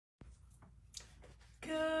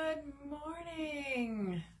Good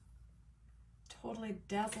morning, Totally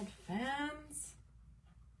Dazzled fans.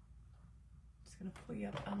 Just gonna pull you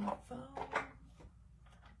up on the phone.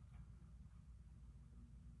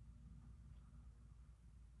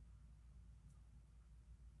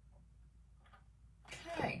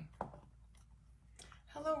 Okay.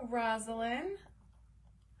 Hello, Rosalind.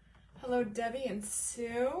 Hello, Debbie and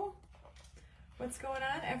Sue. What's going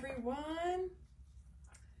on, everyone?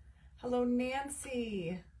 Hello,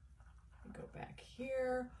 Nancy. Let me go back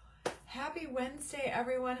here. Happy Wednesday,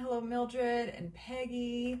 everyone. Hello, Mildred and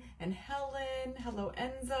Peggy and Helen. Hello,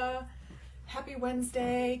 Enza. Happy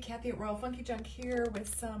Wednesday. Kathy at Royal Funky Junk here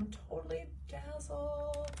with some Totally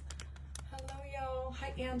Dazzled. Hello, y'all.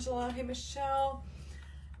 Hi, Angela. Hey, Michelle.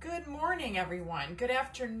 Good morning, everyone. Good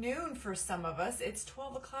afternoon for some of us. It's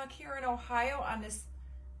 12 o'clock here in Ohio on this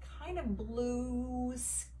kind of blue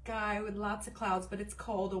sky with lots of clouds, but it's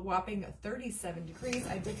cold, a whopping 37 degrees.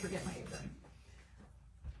 I did forget my apron.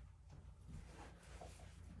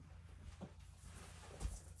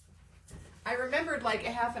 I remembered like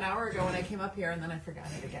a half an hour ago when I came up here and then I forgot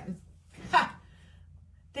it again. Ha!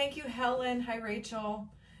 Thank you, Helen. Hi, Rachel.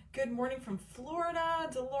 Good morning from Florida.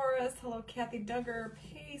 Dolores. Hello, Kathy Duggar.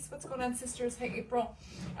 Pace. What's going on, sisters? Hey, April.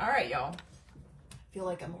 All right, y'all. I feel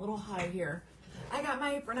like I'm a little high here. I got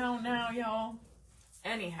my apron on now, y'all.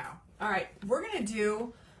 Anyhow. All right. We're going to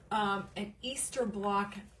do an Easter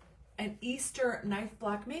knife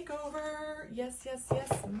block makeover. Yes, yes,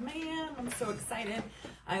 yes, man. I'm so excited.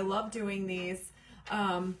 I love doing these.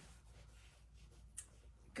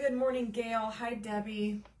 Good morning, Gail. Hi,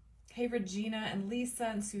 Debbie. Hey, Regina and Lisa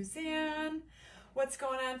and Suzanne. What's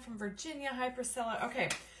going on from Virginia? Hi, Priscilla. Okay,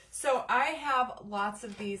 so I have lots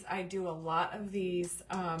of these. I do a lot of these.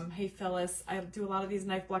 Hey, Phyllis. I do a lot of these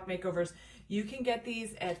knife block makeovers. You can get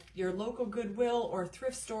these at your local Goodwill or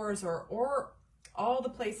thrift stores or all the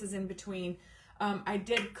places in between. I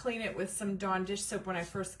did clean it with some Dawn dish soap when I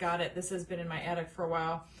first got it. This has been in my attic for a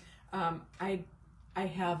while. I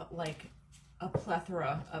have like a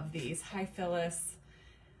plethora of these. Hi, Phyllis.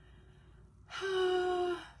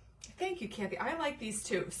 Thank you, Kathy. I like these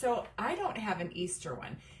too. So I don't have an Easter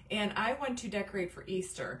one, and I want to decorate for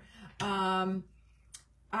Easter. We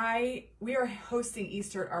are hosting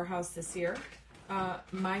Easter at our house this year.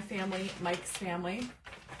 My family, Mike's family.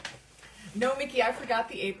 No, Mickey, I forgot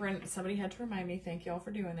the apron. Somebody had to remind me. Thank you all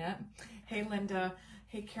for doing that. Hey, Linda.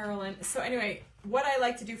 Hey, Carolyn. So anyway, what I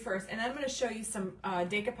like to do first, and I'm going to show you some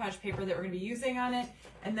decoupage paper that we're going to be using on it,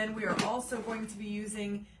 and then we are also going to be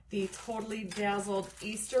using the Totally Dazzled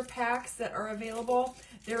Easter packs that are available.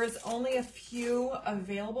 There is only a few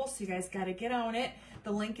available, so you guys got to get on it.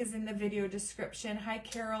 The link is in the video description. Hi,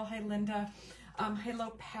 Carol. Hi, Linda.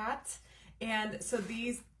 Hello, Pat. And so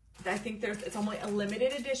these, I think it's only a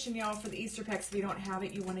limited edition, y'all, for the Easter packs. If you don't have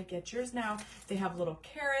it, you want to get yours now. They have little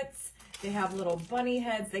carrots. They have little bunny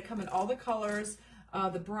heads. They come in all the colors,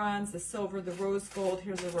 the bronze, the silver, the rose gold.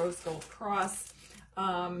 Here's a rose gold cross,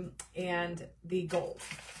 and the gold.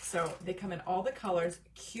 So they come in all the colors,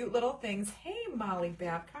 cute little things. Hey, Molly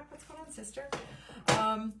Babcock, what's going on, sister?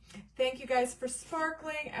 Thank you guys for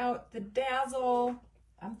sparkling out the dazzle.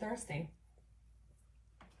 I'm thirsty.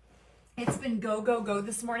 It's been go, go, go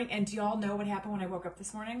this morning. And do y'all know what happened when I woke up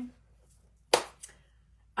this morning?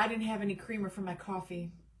 I didn't have any creamer for my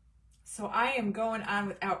coffee. So I am going on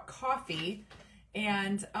without coffee.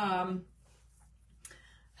 And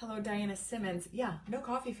hello, Diana Simmons. Yeah, no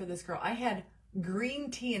coffee for this girl. I had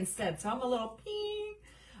green tea instead, so I'm a little pee.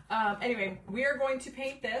 Anyway, we are going to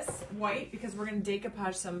paint this white because we're going to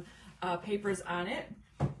decoupage some papers on it.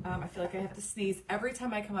 I feel like I have to sneeze. Every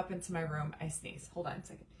time I come up into my room, I sneeze. Hold on a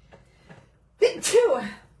second.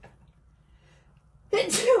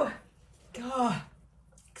 God.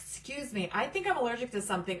 Excuse me. I think I'm allergic to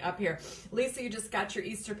something up here. Lisa, you just got your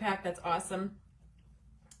Easter pack. That's awesome.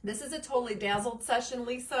 This is a Totally Dazzled session,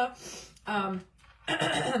 Lisa. Hey,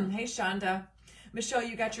 Shonda. Michelle,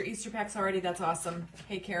 you got your Easter packs already. That's awesome.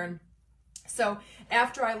 Hey, Karen. So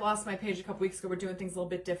after I lost my page a couple weeks ago, we're doing things a little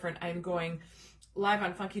bit different. I'm going live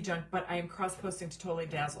on Funky Junk, but I am cross-posting to Totally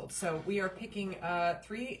Dazzled. So we are picking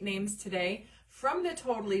 3 names today from the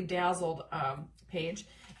Totally Dazzled page.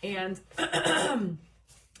 And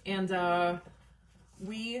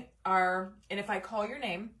we are, and if I call your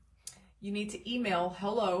name, you need to email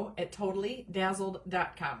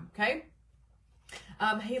hello@totallydazzled.com, okay?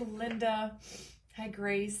 Hey, Linda. Hi,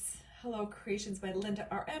 Grace. Hello, Creations by Linda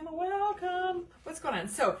RM. Welcome. What's going on?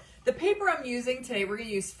 So the paper I'm using today, we're going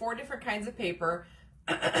to use 4 different kinds of paper.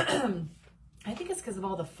 I think it's because of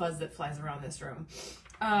all the fuzz that flies around this room.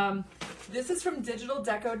 This is from Digital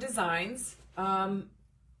Deco Designs.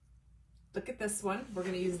 look at this one. We're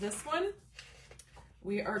going to use this one.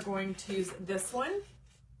 We are going to use this one.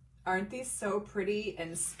 Aren't these so pretty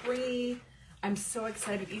and springy? I'm so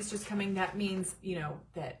excited. Easter's coming. That means, you know,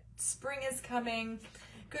 that spring is coming.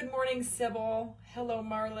 Good morning, Sybil. Hello,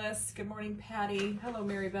 Marlis. Good morning, Patty. Hello,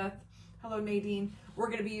 Mary Beth. Hello, Nadine. We're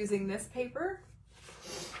going to be using this paper.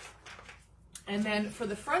 And then for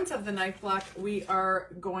the front of the knife block, we are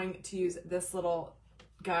going to use this little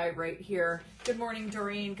guy right here. Good morning,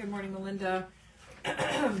 Doreen. Good morning, Melinda.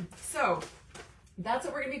 So that's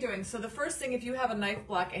what we're going to be doing. So the first thing, if you have a knife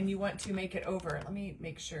block and you want to make it over, let me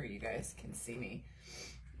make sure you guys can see me.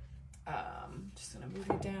 Just going to move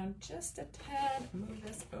it down just a tad, move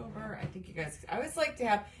this over. I think you guys, I always like to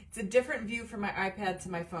have, it's a different view from my iPad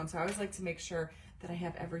to my phone. So I always like to make sure that I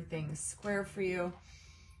have everything square for you.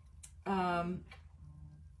 Can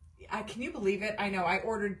you believe it? I know I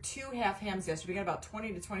ordered 2 half hams yesterday. We got about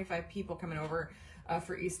 20 to 25 people coming over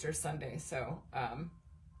for Easter Sunday. So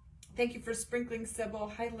thank you for sprinkling,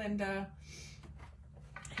 Sybil. Hi, Linda.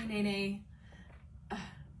 Hey, Nene.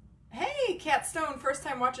 Hey, Cat Stone, first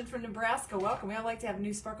time watching from Nebraska. Welcome. We all like to have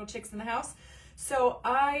new sparkle chicks in the house. So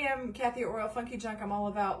I am Kathy at Royal Funky Junk. I'm all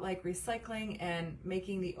about like recycling and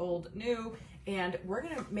making the old new. And we're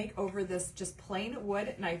going to make over this just plain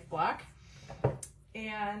wood knife block.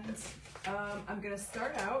 And I'm going to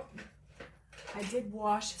start out. I did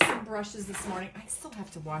wash some brushes this morning. I still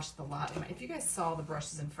have to wash the lot. If you guys saw the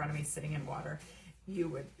brushes in front of me sitting in water, you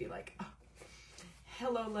would be like, oh.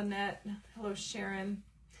 Hello, Lynette. Hello, Sharon.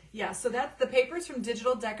 Yeah, so that's the papers from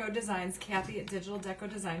Digital Deco Designs. Kathy at Digital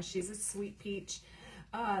Deco Designs. She's a sweet peach.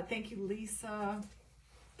 Thank you, Lisa.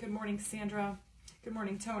 Good morning, Sandra. Good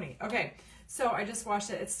morning, Tony. Okay, so I just washed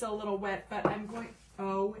it. It's still a little wet, but I'm going,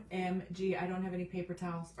 OMG, I don't have any paper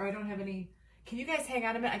towels, or I don't have any, can you guys hang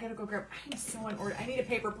on a minute? I gotta go grab, I am so in order. I need a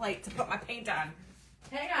paper plate to put my paint on.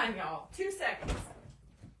 Hang on, y'all, 2 seconds.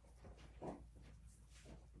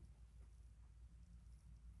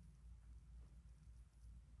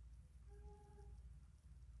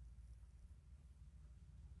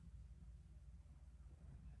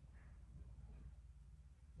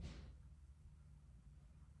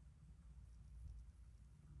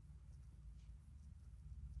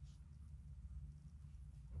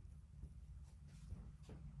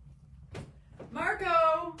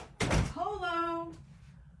 Marco, hello.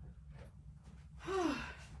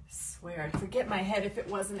 Swear, I'd forget my head if it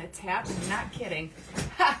wasn't attached. I'm not kidding.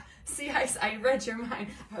 Ha! See, I read your mind.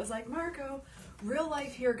 I was like, Marco, real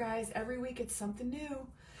life here, guys. Every week it's something new.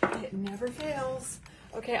 It never fails.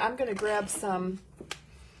 Okay, I'm gonna grab some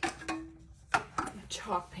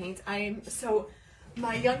chalk paint. So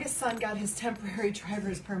my youngest son got his temporary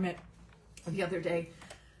driver's permit the other day.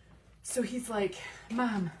 So he's like,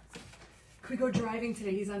 Mom, we go driving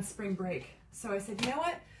today. He's on spring break. So I said, you know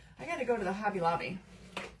what? I got to go to the Hobby Lobby.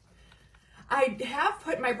 I have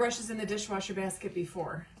put my brushes in the dishwasher basket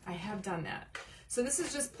before. I have done that. So this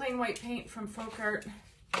is just plain white paint from Folk Art.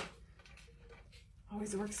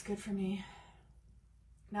 Always works good for me.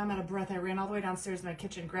 Now I'm out of breath. I ran all the way downstairs in my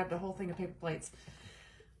kitchen, grabbed a whole thing of paper plates.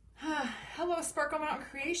 Hello, Sparkle Mountain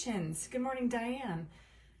Creations. Good morning, Diane.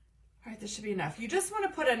 All right, this should be enough. You just want to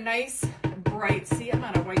put a nice bright, see, I'm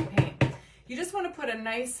out of white paint. You just want to put a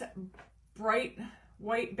nice, bright,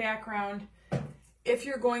 white background if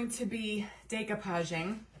you're going to be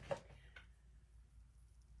decoupaging.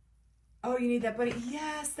 Oh, you need that, buddy?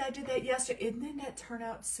 Yes, I did that yesterday. Didn't that turn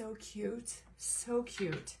out so cute? So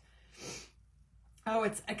cute. Oh,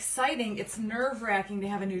 it's exciting. It's nerve-wracking to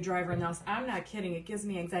have a new driver in the house. I'm not kidding. It gives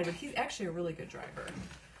me anxiety, but he's actually a really good driver.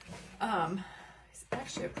 He's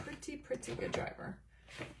actually a pretty good driver.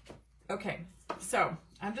 Okay, so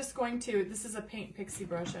I'm just going to, this is a Paint Pixie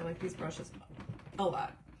brush. I like these brushes a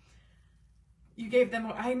lot. You gave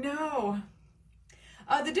them, I know.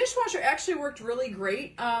 The dishwasher actually worked really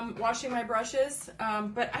great washing my brushes,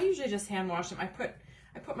 but I usually just hand wash them. I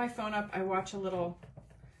put my phone up, I watch a little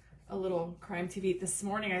crime TV. This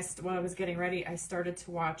morning, while I was getting ready, I started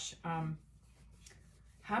to watch,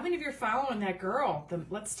 how many of you are following that girl?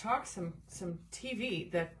 Let's talk some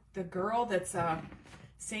TV. The girl that's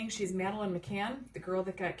saying she's Madeleine McCann, the girl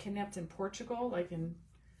that got kidnapped in Portugal, like in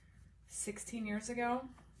 16 years ago.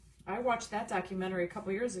 I watched that documentary a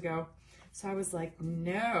couple years ago, so I was like,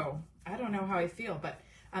 no, I don't know how I feel, but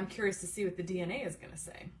I'm curious to see what the DNA is going to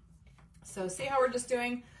say. So see how we're just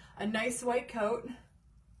doing a nice white coat.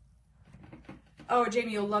 Oh,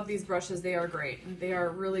 Jamie, you'll love these brushes. They are great. They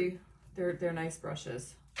are really, they're nice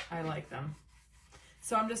brushes. I like them.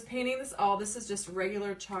 So I'm just painting this all. This is just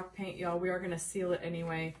regular chalk paint, y'all. We are going to seal it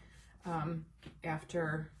anyway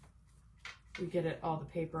after we get all the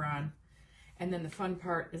paper on. And then the fun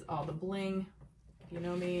part is all the bling. You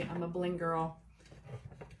know me, I'm a bling girl.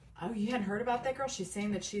 Oh, you hadn't heard about that girl? She's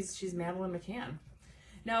saying that she's Madeline McCann.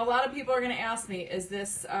 Now, a lot of people are going to ask me, is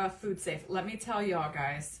this food safe? Let me tell y'all,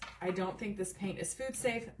 guys, I don't think this paint is food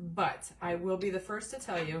safe, but I will be the first to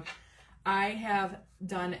tell you, I have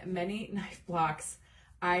done many knife blocks.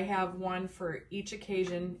 I have one for each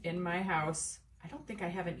occasion in my house. I don't think I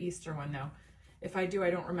have an Easter one, though. If I do,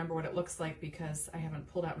 I don't remember what it looks like because I haven't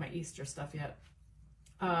pulled out my Easter stuff yet.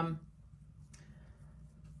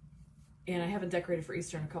 And I haven't decorated for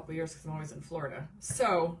Easter in a couple of years because I'm always in Florida.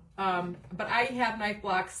 So, but I have knife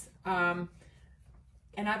blocks, and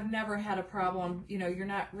I've never had a problem. You know, you're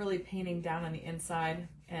not really painting down on the inside,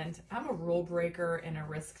 and I'm a rule breaker and a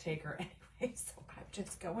risk taker anyway, so I'm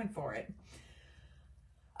just going for it.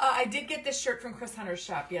 I did get this shirt from Chris Hunter's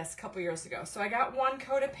shop, yes, a couple years ago. So I got one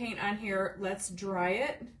coat of paint on here. Let's dry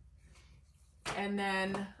it, and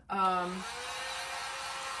then we'll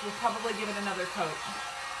probably give it another coat.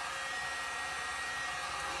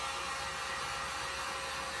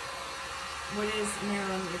 What is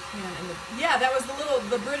Marilyn McCann? Yeah, that was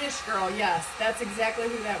the British girl. Yes, that's exactly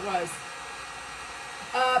who that was.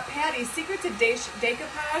 Patty, secret to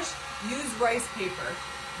decoupage, use rice paper.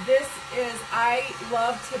 This is, I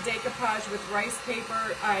love to decoupage with rice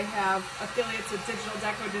paper. I have affiliates with Digital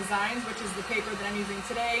Deco Designs, which is the paper that I'm using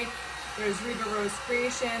today. There's Reba Rose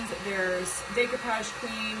Creations. There's Decoupage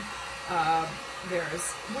Queen.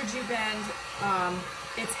 There's Would You Bend.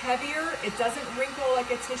 It's heavier. It doesn't wrinkle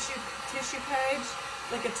like a tissue page,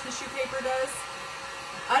 like a tissue paper does.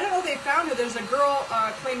 I don't know if they found her. There's a girl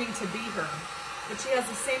claiming to be her, but she has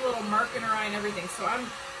the same little mark in her eye and everything. So I'm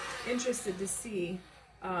interested to see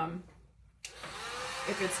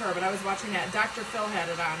if it's her. But I was watching that. Dr. Phil had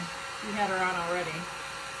it on. He had her on already.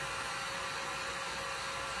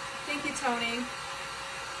 Thank you, Tony.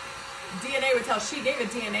 DNA would tell. She gave a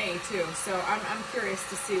DNA too, so I'm curious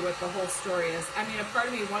to see what the whole story is. I mean, a part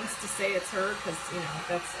of me wants to say it's her because, you know,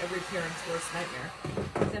 that's every parent's worst nightmare.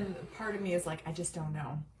 But then part of me is like, I just don't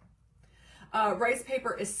know. Rice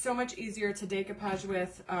paper is so much easier to decoupage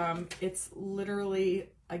with. It's literally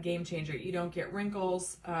a game changer. You don't get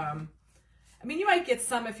wrinkles. I mean, you might get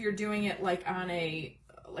some if you're doing it like on a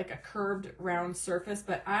curved round surface,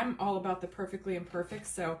 but I'm all about the perfectly imperfect,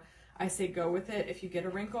 so I say go with it if you get a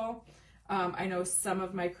wrinkle. I know some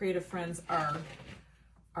of my creative friends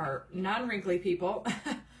are non-wrinkly people.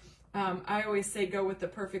 I always say go with the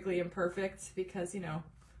perfectly imperfect because, you know,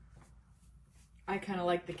 I kind of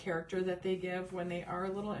like the character that they give when they are a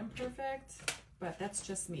little imperfect, but that's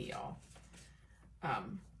just me, y'all.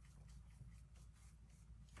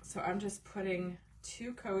 So I'm just putting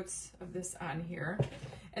 2 coats of this on here.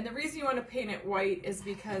 And the reason you want to paint it white is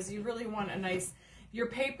because you really want a nice, your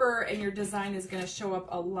paper and your design is going to show up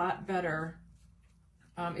a lot better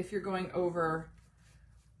if you're going over.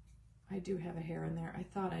 I do have a hair in there. I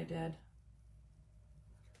thought I did.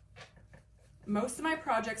 Most of my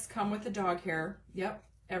projects come with the dog hair. Yep.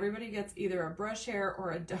 Everybody gets either a brush hair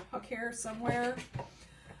or a dog hair somewhere.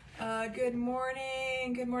 Good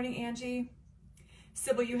morning. Good morning, Angie.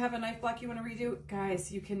 Sybil, you have a knife block you want to redo?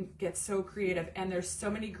 Guys, you can get so creative, and there's so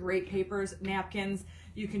many great papers, napkins.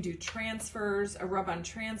 You can do transfers, a rub-on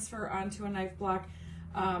transfer onto a knife block.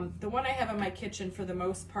 The one I have in my kitchen for the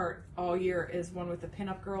most part all year is one with a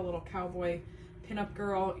pinup girl, little cowboy pinup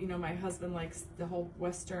girl. You know, my husband likes the whole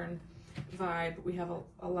Western vibe. We have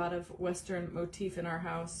a lot of Western motif in our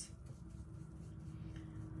house.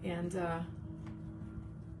 And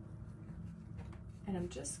I'm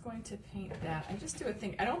just going to paint that. I just do a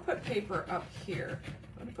thing. I don't put paper up here.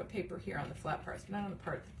 I'm going to put paper here on the flat parts, but not on the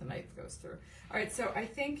part that the knife goes through. All right, so I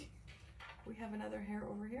think we have another hair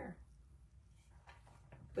over here.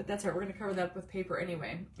 But that's all right. We're going to cover that up with paper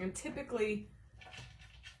anyway. And typically,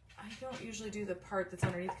 I don't usually do the part that's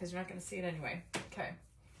underneath because you're not going to see it anyway. Okay.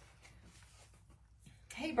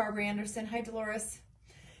 Hey, Barbara Anderson. Hi, Dolores.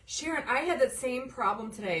 Sharon, I had that same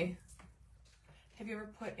problem today. Have you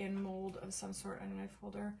ever put in mold of some sort on a knife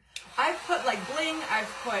holder? I've put like bling,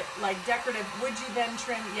 I've put like decorative, would you then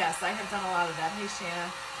trim? Yes, I have done a lot of that. Hey,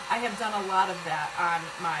 Shanna. I have done a lot of that on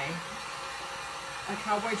a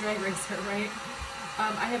cowboy drag racer, right?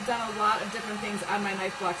 I have done a lot of different things on my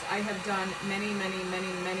knife blocks. I have done many, many,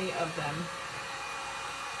 many, many of them.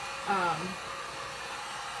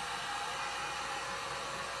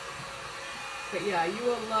 But yeah, you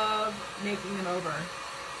will love making them over.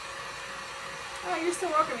 Oh, you're so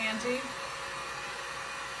welcome, Angie.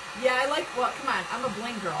 Yeah, well, come on, I'm a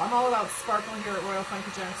bling girl. I'm all about sparkle here at Royal Funky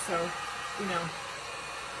Junk, so, you know.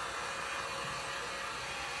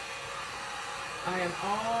 I am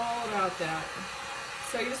all about that.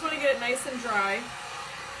 So you just want to get it nice and dry.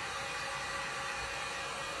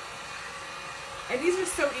 And these are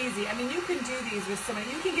so easy. I mean, you can do these with somebody.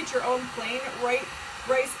 You can get your own plain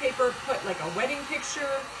rice paper, put like a wedding picture,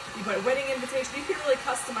 you put a wedding invitation. You can really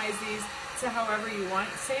customize these to however you want.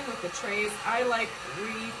 Same with the trays. I like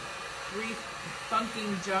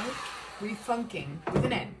refunking junk. Refunking with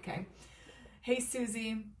an N, okay? Hey,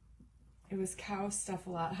 Susie. It was cow stuff a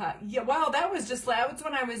lot, huh? Yeah, wow, that was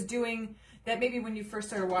when I was doing that, maybe when you first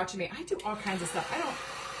started watching me. I do all kinds of stuff.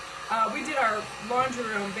 We did our laundry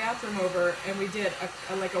room, bathroom over, and we did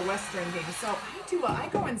like a Western theme. So I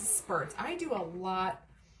go in spurts. I do a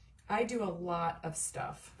lot of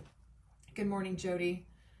stuff. Good morning, Jody.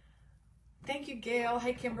 Thank you, Gail.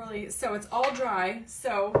 Hi, Kimberly. So it's all dry.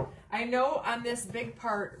 So I know on this big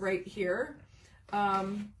part right here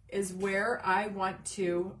is where I want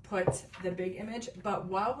to put the big image. But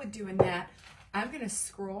while we're doing that, I'm going to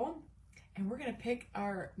scroll and we're going to pick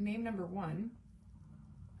our name number 1.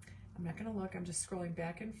 I'm not going to look. I'm just scrolling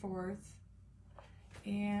back and forth.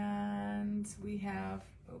 And we have,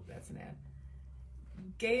 oh, that's an ad.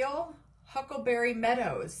 Gail Huckleberry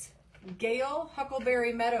Meadows. Gail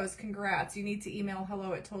Huckleberry Meadows, congrats. You need to email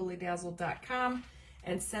hello@totallydazzled.com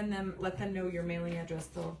and let them know your mailing address.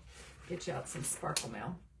 They'll get you out some sparkle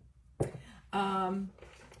mail.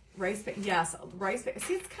 Rice, yes, rice.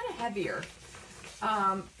 See, it's kind of heavier.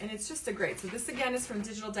 And it's just a great. So this again is from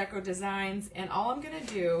Digital Deco Designs, and all I'm gonna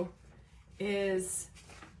do is,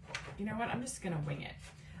 you know what? I'm just gonna wing it.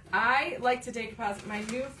 I like to decoupage. My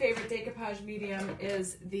new favorite decoupage medium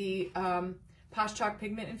is the Posh Chalk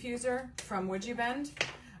Pigment Infuser from Would You Bend.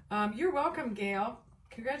 You're welcome, Gail.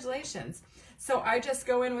 Congratulations. So I just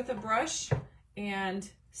go in with a brush and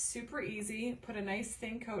super easy, put a nice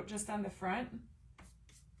thin coat just on the front.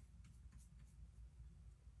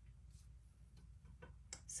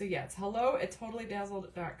 So yeah, it's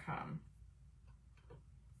hello@totallydazzled.com.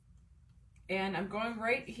 And I'm going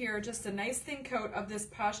right here, just a nice thin coat of this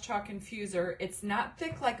Posh Chalk Infuser. It's not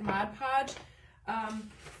thick like Mod Podge.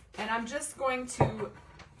 And I'm just going to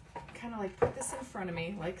kind of like put this in front of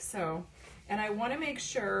me, like so. And I want to make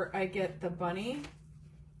sure I get the bunny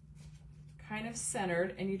kind of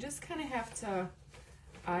centered. And you just kind of have to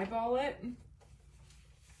eyeball it.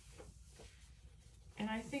 And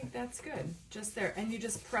I think that's good, just there. And you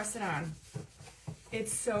just press it on.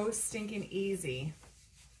 It's so stinking easy.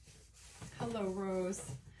 Hello,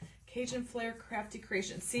 Rose. Cajun Flair Crafty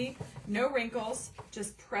Creation. See, no wrinkles,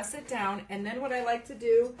 just press it down. And then what I like to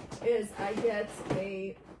do is I get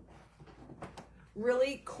a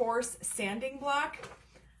really coarse sanding block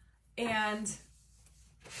and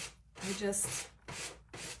I just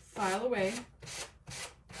file away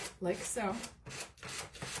like so.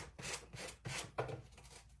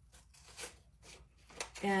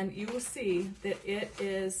 And you will see that it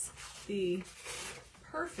is the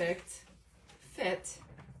perfect fit.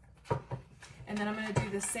 And then I'm going to do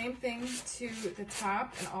the same thing to the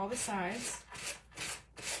top and all the sides.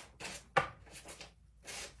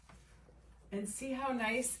 And see how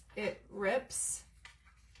nice it rips.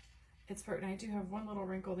 It's perfect. And I do have one little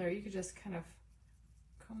wrinkle there. You could just kind of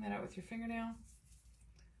comb that out with your fingernail.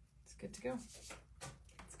 It's good to go.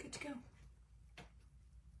 It's good to go.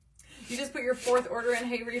 You just put your 4th order in.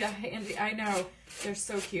 Hey, Rita, Andy, I know. They're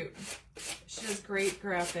so cute. She does great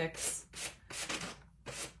graphics.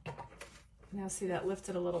 Now see, that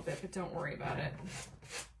lifted a little bit, but don't worry about it.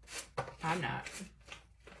 I'm not.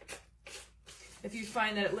 If you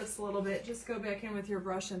find that it lifts a little bit, just go back in with your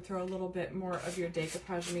brush and throw a little bit more of your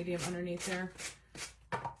decoupage medium underneath there.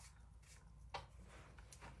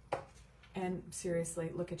 And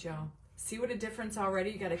seriously, look at y'all. See what a difference already?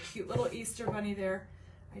 You got a cute little Easter bunny there.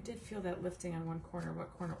 I did feel that lifting on one corner.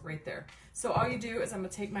 What corner? Right there. So all you do is I'm going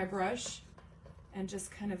to take my brush and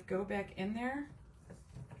just kind of go back in there.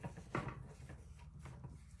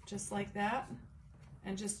 Just like that,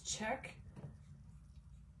 and just check.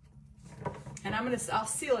 And I'll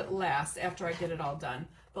seal it last after I get it all done.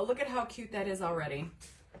 But look at how cute that is already.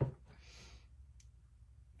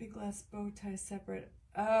 Big glass bow tie separate.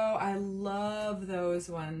 Oh, I love those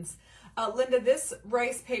ones. Linda, this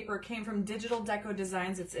rice paper came from Digital Deco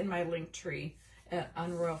Designs. It's in my link tree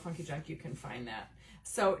on Royal Funky Junk. You can find that.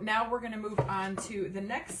 So now we're going to move on to the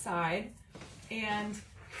next side. And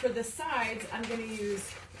for the sides, I'm going to use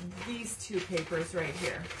these 2 papers right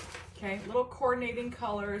here. Okay, little coordinating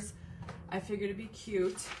colors. I figured it'd be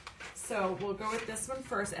cute. So we'll go with this one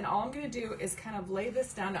first. And all I'm going to do is kind of lay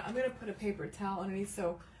this down. Now I'm going to put a paper towel underneath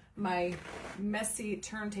so my messy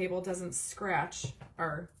turntable doesn't scratch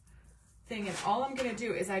our thing. And all I'm going to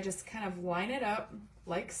do is I just kind of line it up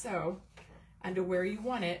like so. onto where you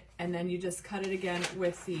want it, and then you just cut it again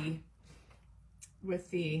with the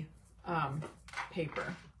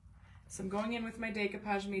paper. So I'm going in with my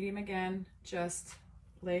decoupage medium again, just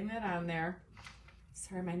laying that on there.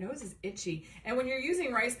 Sorry, my nose is itchy. And when you're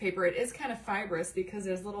using rice paper, it is kind of fibrous because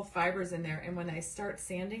there's little fibers in there. And when I start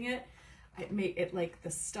sanding it, it like the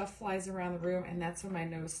stuff flies around the room, and that's when my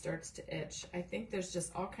nose starts to itch. I think there's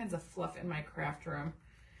just all kinds of fluff in my craft room.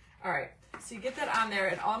 All right, so you get that on there,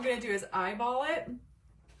 and all I'm gonna do is eyeball it,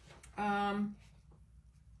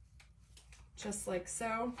 just like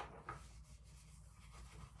so.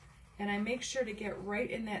 And I make sure to get right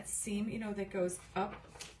in that seam, you know, that goes up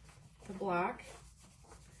the block,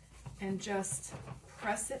 and just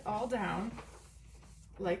press it all down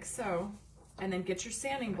like so, and then get your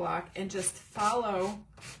sanding block and just follow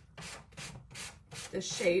the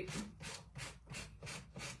shape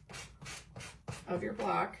of your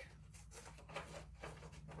block.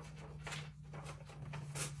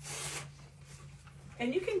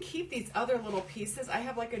 And you can keep these other little pieces. I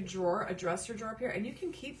have like a drawer, a dresser drawer up here, and you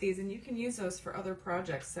can keep these and you can use those for other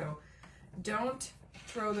projects. So don't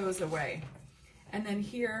throw those away. And then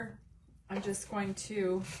here, I'm just going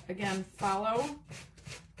to, again, follow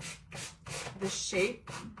the shape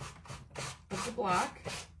of the block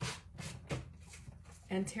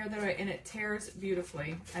and tear that away, and it tears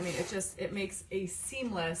beautifully. I mean, it makes a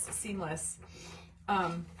seamless thing.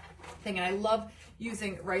 And I love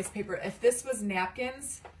using rice paper. If this was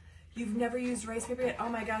napkins, you've never used rice paper yet, oh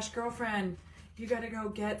my gosh, girlfriend, you gotta go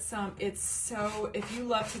get some. It's so, if you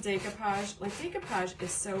love to decoupage, like decoupage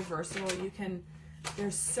is so versatile.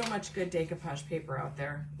 There's so much good decoupage paper out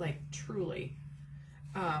there, like truly.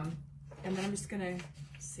 And then I'm just gonna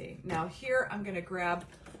see. Now here, I'm gonna grab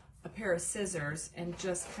a pair of scissors and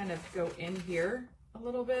just kind of go in here a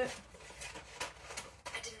little bit.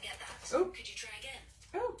 I didn't get that. Oh. Could you try again?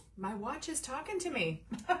 Oh, my watch is talking to me.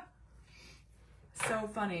 So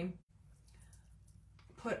funny.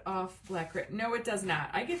 Put off black grit. No, it does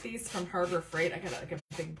not. I get these from Harbor Freight. I got like a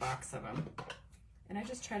big box of them. And I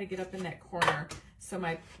just try to get up in that corner so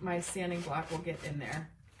my sanding block will get in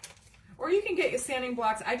there. Or you can get your sanding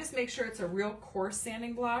blocks. I just make sure it's a real coarse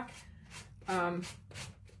sanding block. And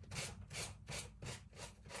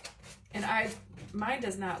mine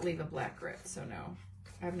does not leave a black grit, so no.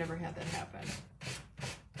 I've never had that happen.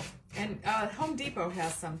 And Home Depot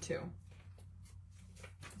has some too.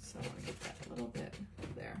 So I want to get that a little bit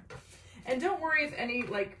there. And don't worry if any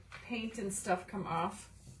like paint and stuff come off.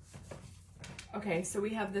 Okay, so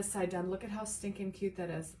we have this side done. Look at how stinking cute that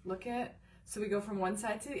is. Look at, so we go from one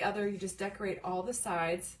side to the other. You just decorate all the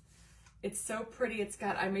sides. It's so pretty. It's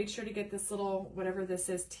got, I made sure to get this little, whatever this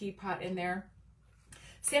is, teapot in there.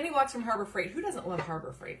 Sanding blocks from Harbor Freight. Who doesn't love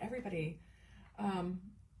Harbor Freight? Everybody,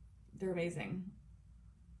 they're amazing.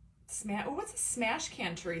 Oh, what's a smash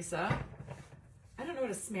can, Teresa? I don't know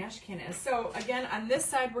what a smash can is. So again, on this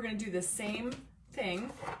side, we're gonna do the same thing.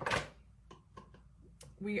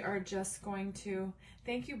 We are just going to,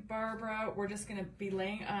 thank you, Barbara. We're just gonna be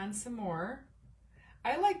laying on some more.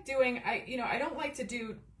 I like doing, I don't like to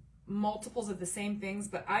do multiples of the same things,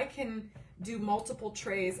 but I can do multiple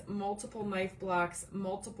trays, multiple knife blocks,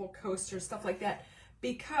 multiple coasters, stuff like that,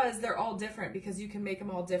 because they're all different, because you can make them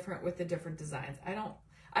all different with the different designs.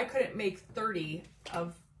 I couldn't make 30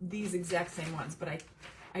 of these exact same ones, but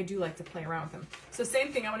I do like to play around with them. So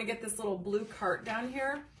same thing, I want to get this little blue cart down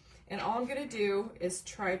here, and all I'm going to do is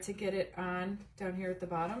try to get it on down here at the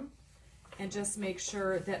bottom, and just make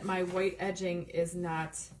sure that my white edging is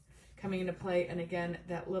not coming into play. And again,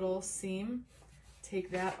 that little seam, take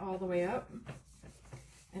that all the way up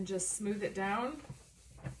and just smooth it down.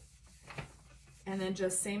 And then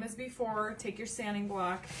just same as before, take your sanding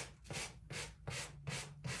block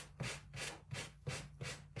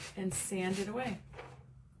and sand it away.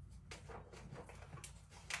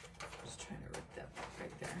 Just trying to rip that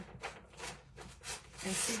right there.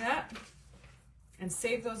 And see that? And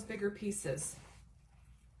save those bigger pieces.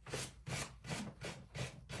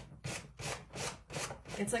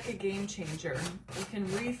 It's like a game changer. You can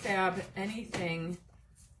refab anything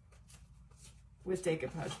with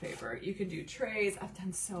decoupage paper. You can do trays. I've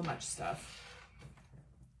done so much stuff.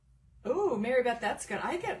 Oh, Mary Beth, that's good.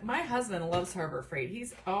 My husband loves Harbor Freight.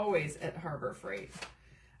 He's always at Harbor Freight.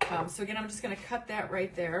 So again, I'm just gonna cut that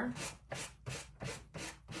right there.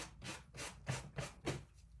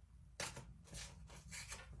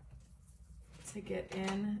 To get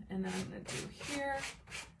in, and then I'm gonna do here.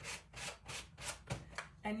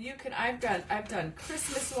 And you can, I've done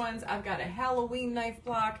Christmas ones, I've got a Halloween knife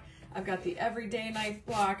block, I've got the everyday knife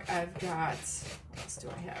block, I've got, what else do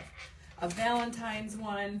I have? A Valentine's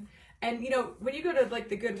one. And you know, when you go to like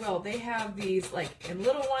the Goodwill, they have these like in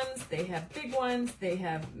little ones, they have big ones, they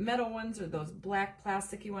have metal ones or those black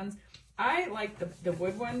plasticky ones. I like the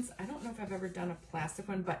wood ones. I don't know if I've ever done a plastic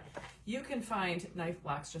one, but you can find knife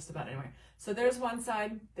blocks just about anywhere. So there's one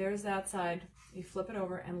side, there's that side. You flip it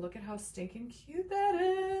over and look at how stinking cute that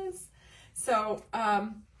is. So, hi,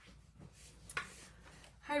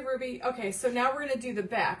 Ruby. Okay, so now we're going to do the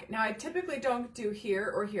back. Now, I typically don't do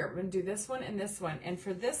here or here. We're going to do this one and this one. And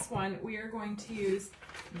for this one, we are going to use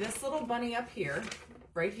this little bunny up here,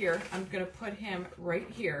 right here. I'm going to put him right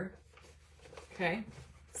here. Okay,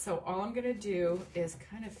 so all I'm going to do is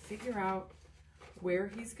kind of figure out where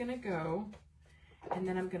he's going to go. And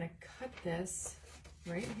then I'm going to cut this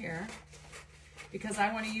right here because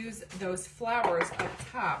I want to use those flowers up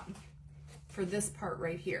top for this part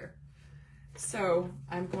right here. So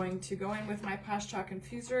I'm going to go in with my Posh Chalk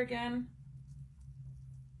Infuser again.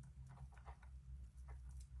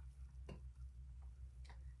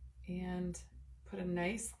 And put a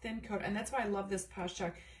nice thin coat. And that's why I love this Posh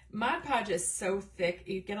Chalk. Mod Podge is so thick,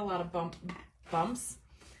 you get a lot of bumps.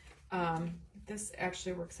 This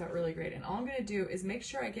actually works out really great. And all I'm going to do is make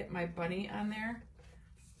sure I get my bunny on there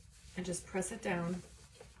and just press it down.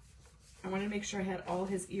 I wanted to make sure I had all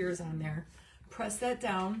his ears on there. Press that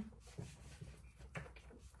down.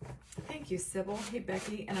 Thank you, Sybil. Hey,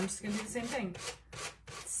 Becky. And I'm just going to do the same thing.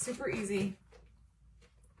 It's super easy.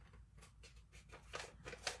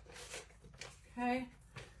 Okay.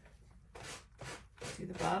 Do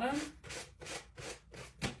the bottom.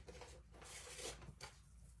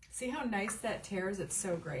 See how nice that tears? It's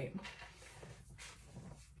so great.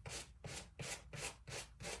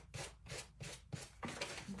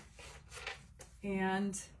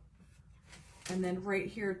 And then right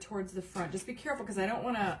here towards the front. Just be careful because I don't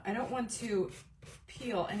want to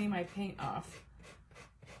peel any of my paint off.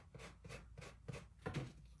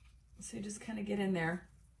 So you just kind of get in there.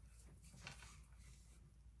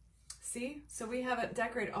 See? So we have it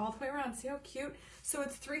decorated all the way around. See how cute? So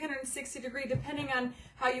it's 360 degree depending on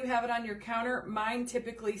how you have it on your counter. Mine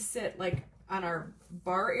typically sit like on our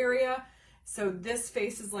bar area. So this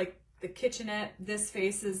faces like the kitchenette. This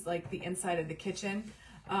faces like the inside of the kitchen.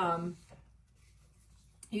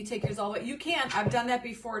 You take yours all the way. You can. I've done that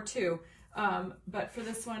before too. But for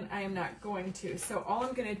this one, I am not going to. So all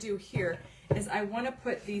I'm going to do here is I want to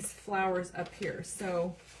put these flowers up here.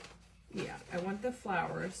 So yeah, I want the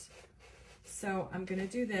flowers. So I'm going to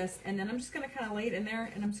do this, and then I'm just going to kind of lay it in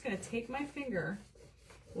there, and I'm just going to take my finger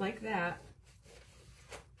like that.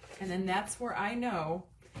 And then that's where I know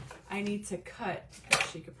I need to cut.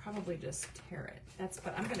 She could probably just tear it.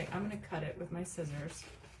 But I'm going to cut it with my scissors.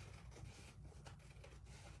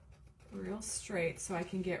 Real straight so I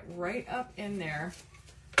can get right up in there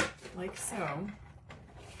like so.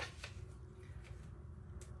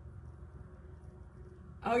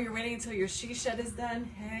 Oh, you're waiting until your she shed is done?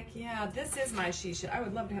 Heck yeah, this is my she shed. I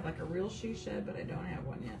would love to have like a real she shed, but I don't have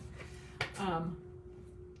one yet. I'm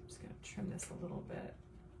just gonna trim this a little bit.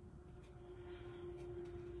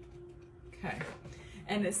 Okay,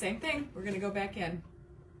 and the same thing, we're gonna go back in.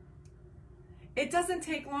 It doesn't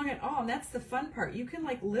take long at all, and that's the fun part. You can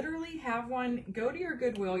like literally have one, go to your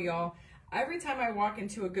Goodwill, y'all. Every time I walk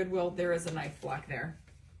into a Goodwill, there is a knife block there.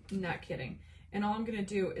 I'm not kidding. And all I'm gonna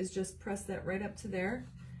do is just press that right up to there,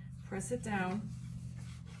 press it down,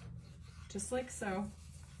 just like so.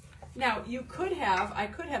 Now, I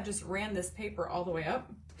could have just ran this paper all the way up.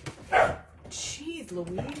 Jeez,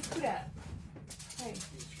 Louise, look at that. Hey.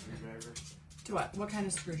 Screwdriver. Do what? What kind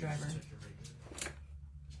of screwdriver?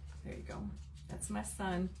 There you go. That's my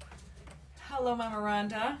son. Hello, Mama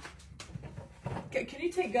Rhonda. Can you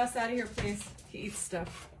take Gus out of here, please? He eats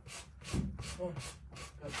stuff. Oh.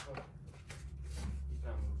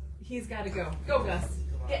 He's got to go. Go, Gus.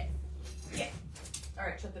 Get. All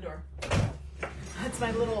right, shut the door. That's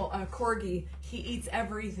my little corgi. He eats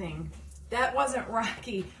everything. That wasn't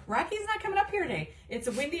Rocky. Rocky's not coming up here today. It's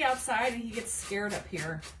windy outside, and he gets scared up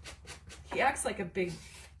here. He acts like a big,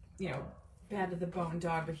 bad to the bone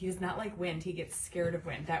dog, but he's not like wind. He gets scared of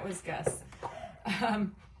wind. That was Gus.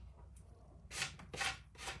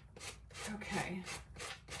 Okay.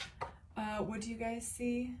 What do you guys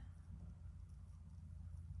see?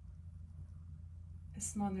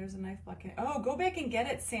 Simone, there's a knife block. Oh, go back and get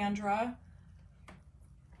it, Sandra.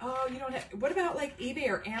 Oh, you don't have, what about like eBay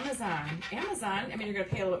or Amazon? Amazon, I mean, you're going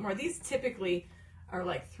to pay a little bit more. These typically are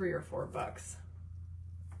like $3 or $4.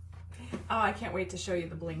 Oh, I can't wait to show you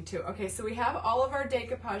the bling too. Okay, so we have all of our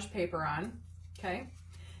decoupage paper on, okay?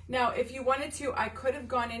 Now, if you wanted to, I could have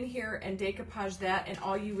gone in here and decoupage that, and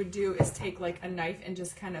all you would do is take like a knife and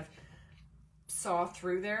just kind of saw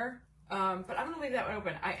through there. But I'm gonna leave that one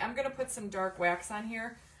open. I'm gonna put some dark wax on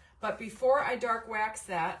here, but before I dark wax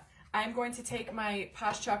that, I'm going to take my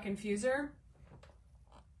Posh Chalk infuser.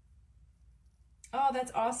 Oh,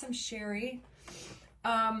 that's awesome, Sherry.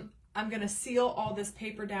 I'm gonna seal all this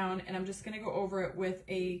paper down, and I'm just gonna go over it with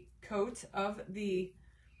a coat of the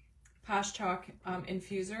Posh Chalk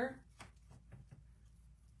infuser,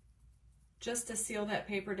 just to seal that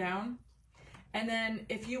paper down. And then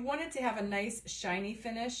if you wanted to have a nice shiny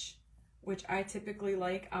finish, which I typically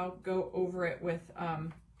like, I'll go over it with,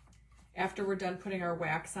 after we're done putting our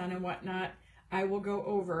wax on and whatnot, I will go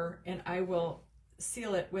over and I will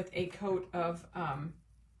seal it with a coat of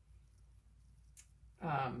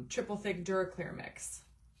triple thick Duraclear mix.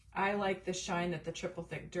 I like the shine that the triple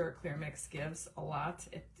thick Duraclear mix gives a lot.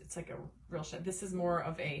 It's like a real shine. This is more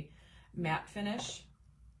of a matte finish,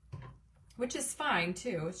 which is fine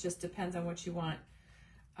too. It just depends on what you want,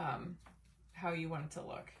 how you want it to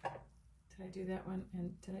look. Did I do that one?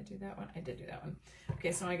 And did I do that one? I did do that one.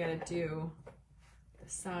 Okay, so I gotta do the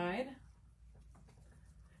side.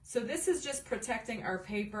 So this is just protecting our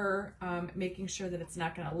paper, making sure that it's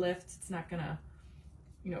not gonna lift, it's not gonna,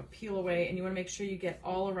 you know, peel away, and you wanna make sure you get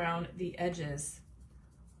all around the edges.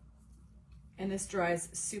 And this dries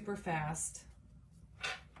super fast.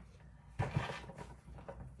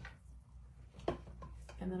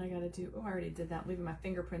 And then I gotta do, oh, I already did that, leaving my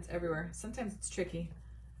fingerprints everywhere. Sometimes it's tricky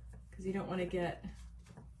because you don't want to get,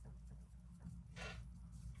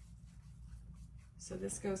 so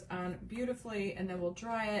this goes on beautifully, and then we'll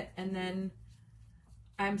dry it, and then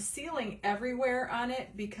I'm sealing everywhere on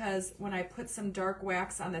it because when I put some dark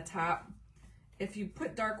wax on the top, if you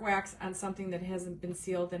put dark wax on something that hasn't been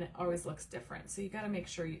sealed, then it always looks different. So you got to make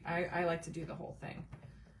sure, I like to do the whole thing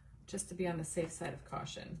just to be on the safe side of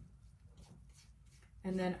caution.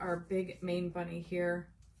 And then our big main bunny here.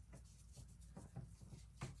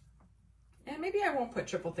 And maybe I won't put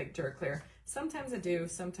triple thick Duraclear. Sometimes I do,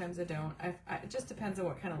 sometimes I don't. It just depends on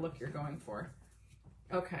what kind of look you're going for.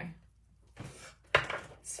 Okay.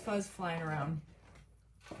 It's fuzz flying around.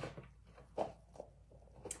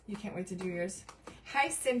 You can't wait to do yours. Hi,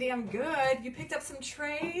 Cindy, I'm good. You picked up some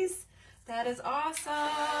trays? That is awesome.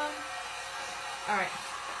 All right,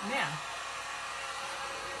 man.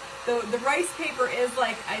 The rice paper is,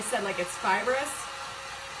 like I said, like it's fibrous.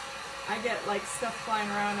 I get like stuff flying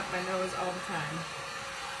around up my nose all the time.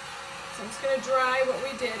 So I'm just gonna dry what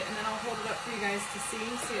we did, and then I'll hold it up for you guys to see.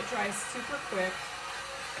 See, it dries super quick.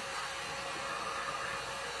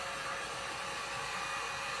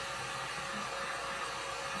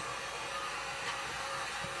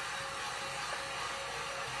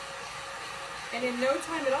 And in no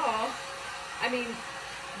time at all, I mean,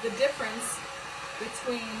 the difference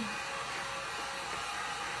between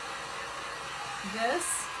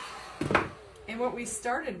this and what we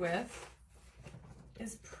started with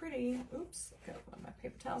is pretty. Oops, my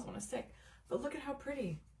paper towels want to stick. But look at how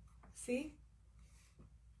pretty. See?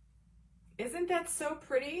 Isn't that so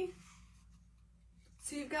pretty?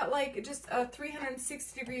 So you've got like just a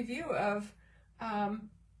 360-degree view of,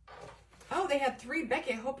 oh, they had 3.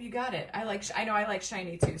 Becky, I hope you got it. I know I like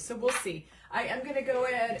shiny too, so we'll see. I am gonna go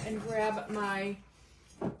ahead and grab my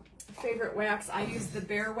favorite wax. I use the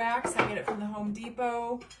Bear Wax. I get it from the Home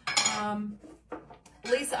Depot.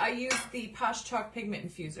 Lisa, I use the Posh Chalk Pigment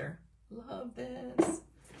Infuser. Love this.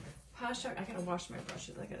 Posh Chalk, I gotta wash my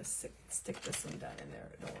brushes. I gotta stick this one down in there.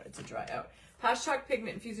 I don't want it to dry out. Posh Chalk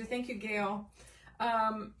Pigment Infuser. Thank you, Gail.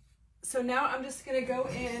 So now I'm just gonna go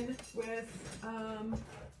in with,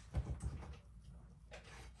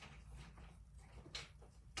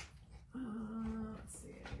 let's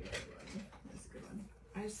see, that's a good one.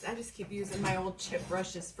 I just keep using my old chip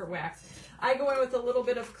brushes for wax. I go in with a little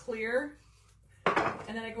bit of clear,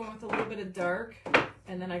 and then I go in with a little bit of dark,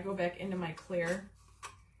 and then I go back into my clear.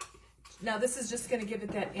 Now this is just going to give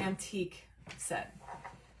it that antique set.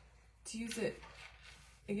 To use it,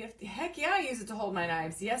 a gift. Heck yeah, I use it to hold my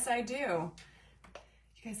knives. Yes, I do. You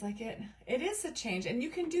guys like it? It is a change, and you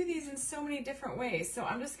can do these in so many different ways. So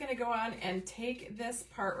I'm just going to go on and take this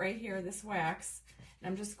part right here, this wax,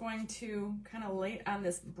 and I'm just going to kind of lay it on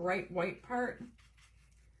this bright white part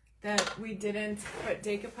that we didn't put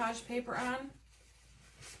decoupage paper on.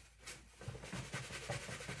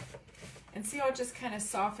 And see how it just kind of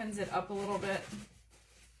softens it up a little bit.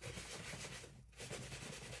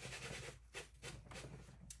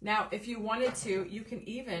 Now, if you wanted to, you can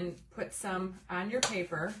even put some on your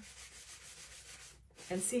paper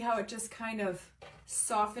and see how it just kind of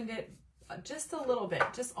softened it just a little bit,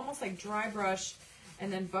 just almost like dry brush,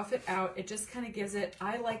 and then buff it out. It just kind of gives it,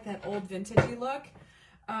 I like that old vintagey look.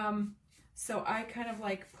 So I kind of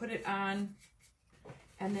like put it on,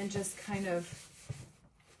 and then just kind of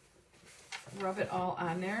rub it all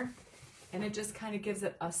on there. And it just kind of gives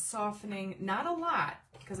it a softening, not a lot,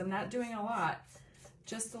 because I'm not doing a lot,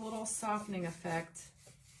 just a little softening effect,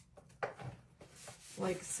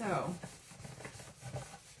 like so.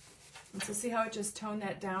 And so see how it just toned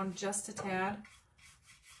that down just a tad?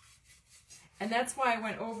 And that's why I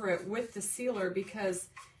went over it with the sealer, because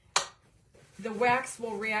the wax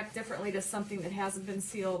will react differently to something that hasn't been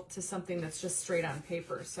sealed to something that's just straight on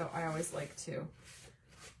paper. So I always like to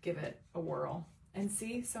give it a whirl. And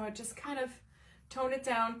see, so it just kind of toned it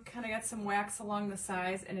down, kind of got some wax along the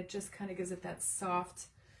sides, and it just kind of gives it that soft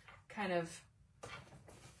kind of,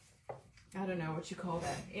 I don't know what you call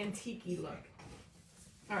that, antique-y look.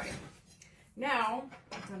 All right, now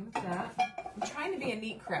I'm done with that. I'm trying to be a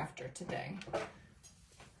neat crafter today.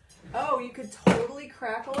 Oh, you could totally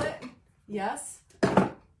crackle it. Yes,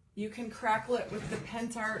 you can crackle it with the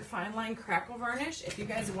Pentart Fine Line Crackle Varnish. If you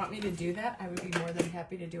guys want me to do that, I would be more than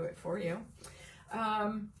happy to do it for you.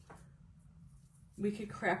 We could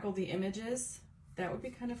crackle the images. That would be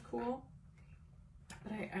kind of cool.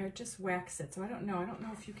 But I just wax it, so I don't know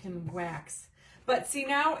if you can wax. But see,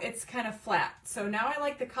 now it's kind of flat. So now I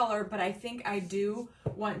like the color, but I think I do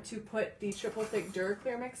want to put the triple thick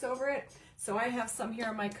Duraclear mix over it. So I have some here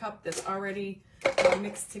in my cup that's already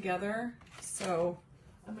mixed together. So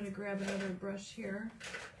I'm going to grab another brush here.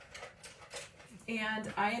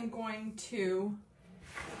 And I am going to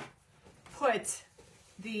put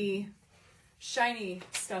the shiny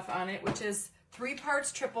stuff on it, which is 3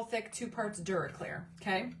 parts triple thick, 2 parts Duraclear,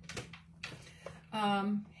 okay?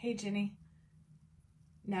 Hey, Jenny.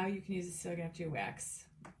 Now you can use the seal to wax.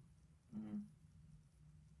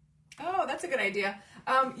 Oh, that's a good idea.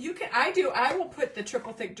 I will put the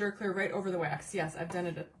triple thick Duraclear right over the wax. Yes, I've done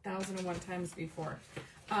it 1,001 times before.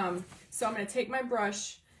 So I'm going to take my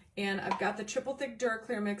brush, and I've got the triple thick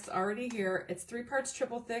Duraclear mix already here. It's 3 parts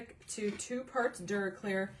triple thick to 2 parts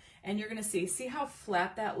Duraclear, and you're going to see how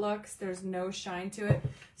flat that looks. There's no shine to it.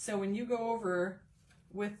 So when you go over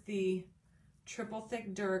with the triple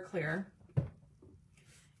thick Duraclear,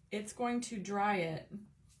 it's going to dry it.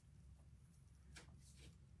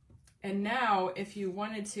 And now, if you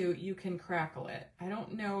wanted to, you can crackle it. I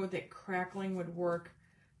don't know that crackling would work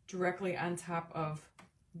directly on top of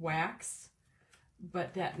wax,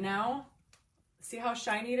 but that now, see how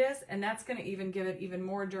shiny it is? And that's going to even give it even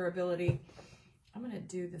more durability. I'm going to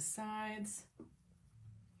do the sides.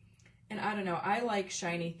 And I don't know, I like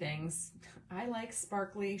shiny things. I like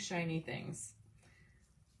sparkly, shiny things.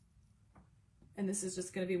 And this is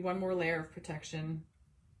just going to be one more layer of protection.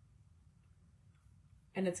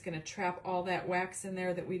 And it's going to trap all that wax in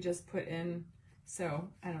there that we just put in. So,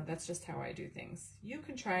 I don't know, that's just how I do things. You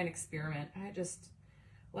can try and experiment. I just,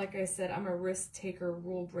 like I said, I'm a risk taker,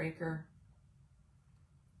 rule breaker.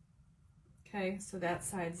 Okay, so that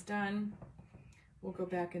side's done. We'll go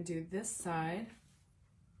back and do this side.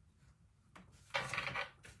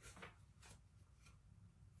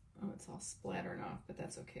 Oh, it's all splattering off, but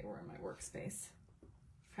that's okay. We're in my workspace.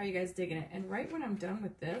 How are you guys digging it? And right when I'm done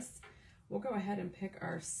with this, we'll go ahead and pick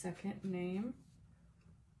our second name.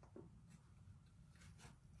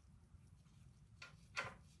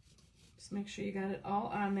 Just make sure you got it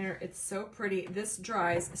all on there. It's so pretty. This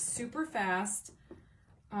dries super fast.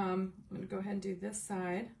 I'm going to go ahead and do this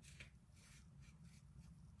side.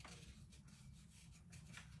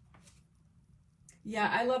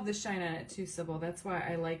 Yeah, I love the shine on it too, Sybil. That's why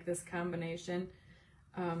I like this combination.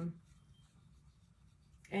 And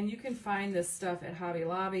you can find this stuff at Hobby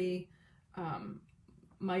Lobby.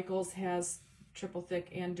 Michael's has triple thick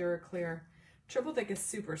and Duraclear. Triple thick is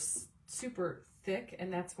super, super thick,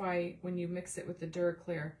 and that's why when you mix it with the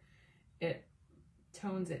Duraclear, it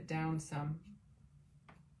tones it down some.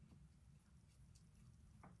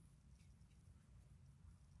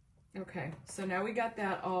 Okay, so now we got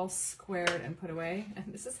that all squared and put away, and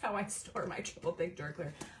this is how I store my triple thick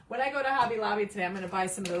Duraclear. When I go to Hobby Lobby today, I'm going to buy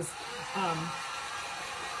some of those,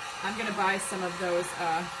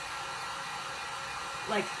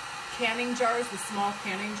 like canning jars, the small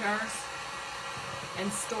canning jars, and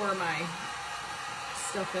store my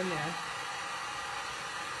stuff in there.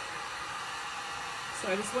 So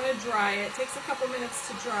I just want to dry it. It takes a couple minutes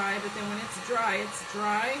to dry, but then when it's dry.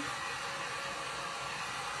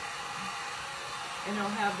 And it'll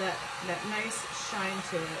have that nice shine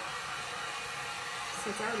to it.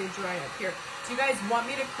 So it's already dry up here. Do you guys want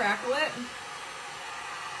me to crackle it?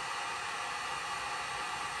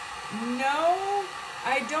 No,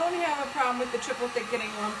 I don't have a problem with the triple thick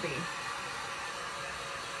getting lumpy.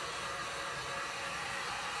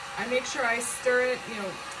 I make sure I stir it, you know,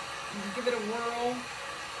 give it a whirl.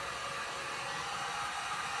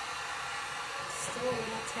 a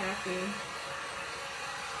little tacky.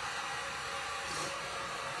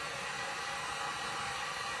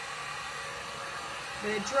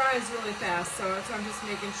 But it dries really fast, so I'm just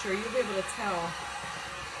making sure you'll be able to tell.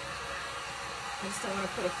 I just don't want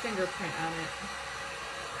to put a fingerprint on it.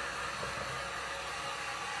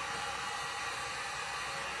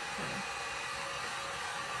 Okay.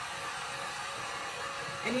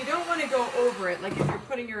 And you don't want to go over it. Like if you're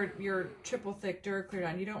putting your triple thick Duraclear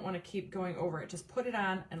on, you don't want to keep going over it. Just put it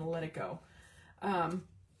on and let it go.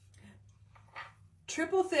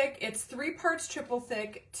 Triple thick, it's 3 parts triple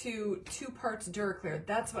thick to 2 parts Duraclear.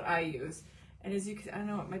 That's what I use. And as you can, I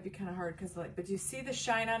know it might be kind of hard because but do you see the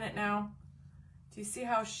shine on it now? Do you see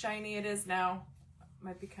how shiny it is now?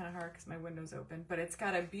 Might be kind of hard because my window's open, but it's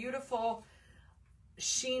got a beautiful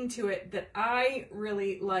sheen to it that I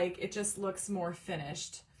really like. It just looks more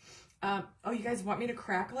finished. Oh, you guys want me to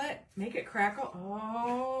crackle it? Make it crackle?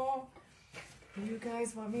 Oh, you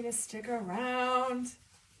guys want me to stick around?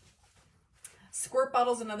 Squirt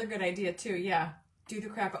bottle's another good idea too. Yeah, do the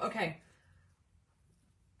crackle. Okay.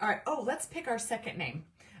 All right. Oh, let's pick our second name.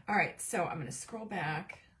 All right. So I'm going to scroll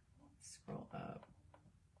back, scroll up.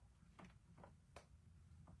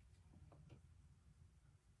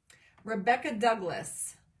 Rebecca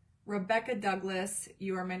Douglas. Rebecca Douglas,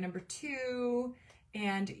 you are my number 2,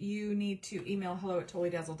 and you need to email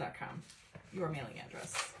hello@totallydazzled.com, your mailing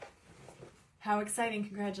address. How exciting,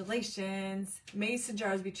 congratulations. Mason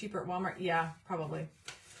jars be cheaper at Walmart? Yeah, probably.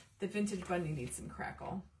 The vintage bunny needs some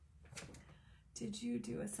crackle. Did you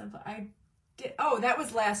do a sunflower? I did. Oh, that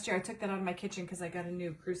was last year. I took that out of my kitchen because I got a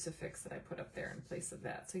new crucifix that I put up there in place of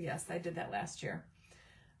that. So yes, I did that last year.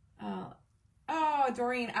 Oh,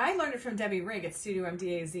 Doreen, I learned it from Debbie Rigg at Studio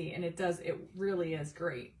MDAZ, and it really is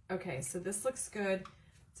great. Okay, so this looks good.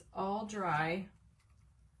 It's all dry.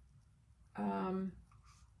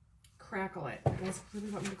 Crackle it. You guys really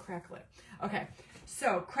want me to crackle it? Okay,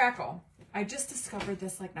 so crackle. I just discovered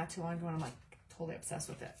this like not too long ago, and I'm like totally obsessed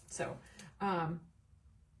with it. So,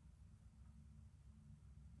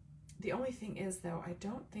 the only thing is though, I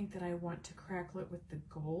don't think that I want to crackle it with the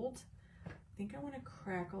gold. I think I want to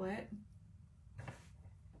crackle it.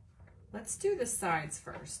 Let's do the sides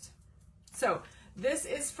first. So this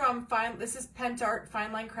is from this is Pentart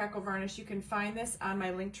Fine Line Crackle Varnish. You can find this on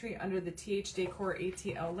my link tree under the TH Decor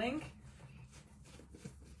ATL link.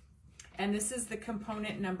 And this is the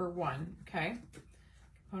component number 1, okay?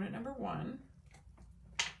 Component number 1.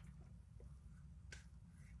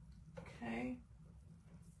 Okay.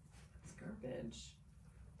 It's garbage.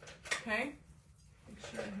 Okay. Make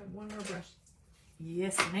sure I have one more brush.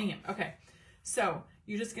 Yes, ma'am. Okay. So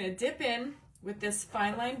you're just going to dip in with this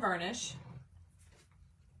fine line varnish.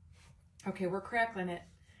 Okay, we're crackling it.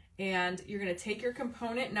 And you're going to take your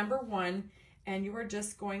component number 1 and you are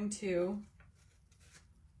just going to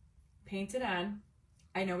paint it on.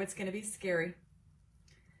 I know it's going to be scary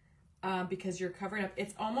because you're covering up.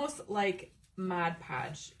 It's almost like Mod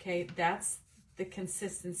Podge, okay? That's the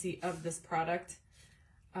consistency of this product.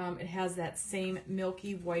 It has that same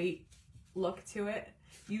milky white look to it.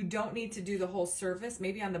 You don't need to do the whole surface.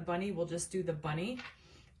 Maybe on the bunny, we'll just do the bunny.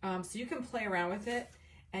 So you can play around with it.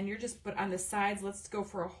 And you're just, but on the sides, let's go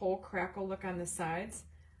for a whole crackle look on the sides.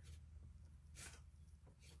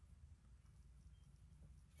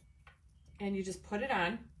 And you just put it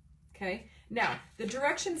on, okay? Now, the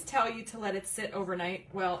directions tell you to let it sit overnight.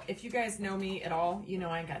 Well, if you guys know me at all, you know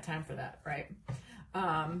I ain't got time for that, right?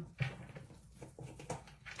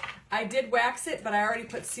 I did wax it, but I already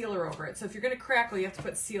put sealer over it. So if you're gonna crackle, you have to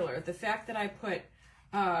put sealer. The fact that I put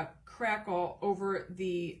crackle over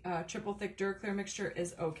the triple thick Duraclear mixture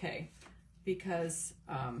is okay because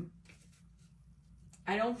I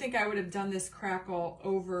don't think I would have done this crackle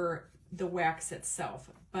over the wax itself,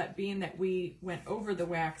 but being that we went over the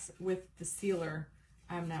wax with the sealer,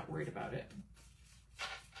 I'm not worried about it.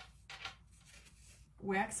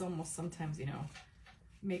 Wax almost sometimes, you know,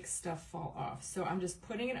 makes stuff fall off. So I'm just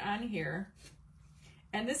putting it on here.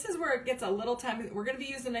 And this is where it gets a little time. We're going to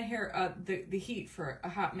be using the heat for a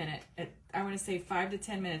hot minute. I want to say 5 to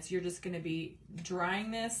 10 minutes. You're just going to be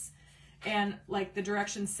drying this. And like the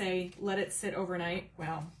directions say, let it sit overnight.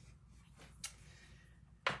 Well,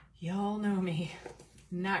 y'all know me.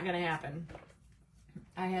 Not going to happen.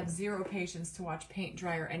 I have zero patience to watch paint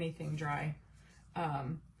dry or anything dry.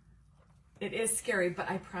 It is scary, but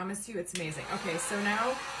I promise you it's amazing. Okay, so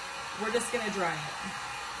now we're just going to dry it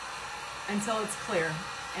until it's clear,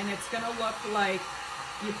 and it's going to look like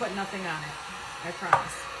you put nothing on it, I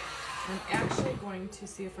promise. I'm actually going to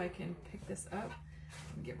see if I can pick this up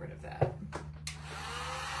and get rid of that.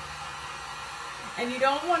 And you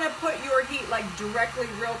don't want to put your heat like directly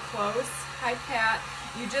real close Hi, Pat.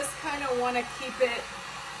 You just kind of want to keep it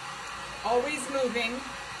always moving.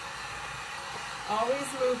 Always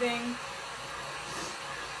moving.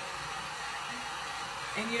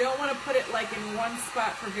 And you don't want to put it like in one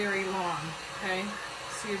spot for very long, okay?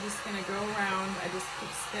 So you're just going to go around. I just keep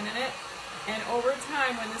spinning it. And over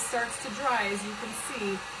time, when this starts to dry, as you can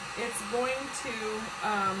see, it's going to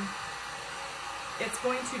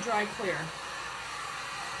dry clear.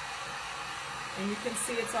 And you can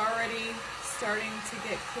see it's already starting to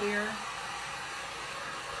get clear.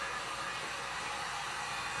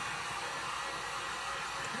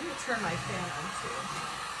 Let me turn my fan on too.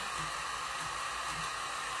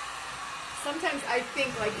 Sometimes I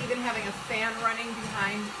think like even having a fan running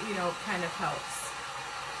behind, you know, kind of helps.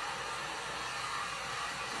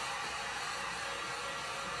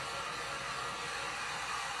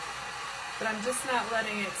 But I'm just not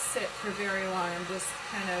letting it sit for very long. I'm just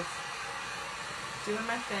kind of doing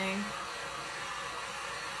my thing,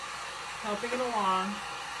 helping it along.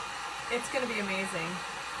 It's going to be amazing.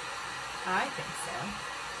 I think so.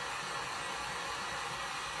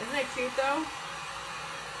 Isn't it cute though?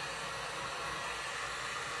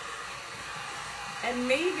 And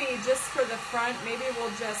maybe just for the front, maybe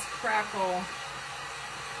we'll just crackle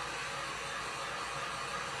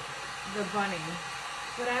the bunny.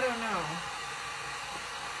 But I don't know.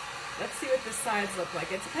 Let's see what the sides look like.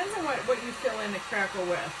 It depends on what you fill in the crackle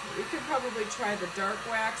with. You could probably try the dark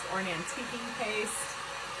wax or an antiquing paste.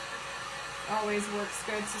 Always works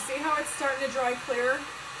good. So see how it's starting to dry clear?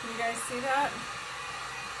 Can you guys see that?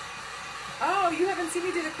 Oh, you haven't seen me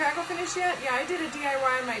do the crackle finish yet? Yeah, I did a DIY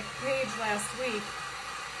on my page last week.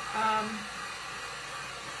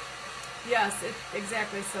 Yes,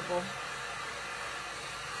 exactly, Sybil.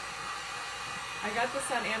 I got this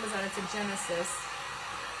on Amazon. It's a Genesis.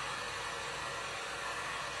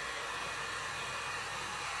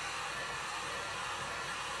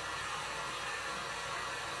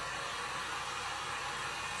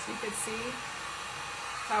 So you could see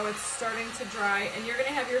how it's starting to dry, and you're going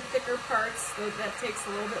to have your thicker parts. So that takes a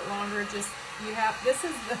little bit longer. Just this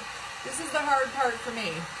is the hard part for me.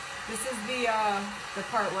 This is the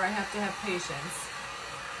part where I have to have patience.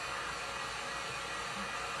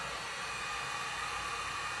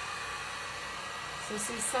 So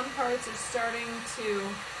see, some parts are starting to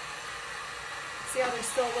see how there's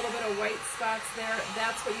still a little bit of white spots there.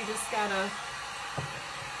 That's what you just gotta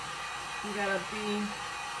be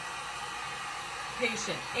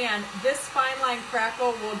patient. And this fine line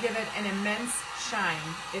crackle will give it an immense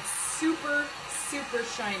shine. It's super, super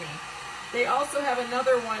shiny. They also have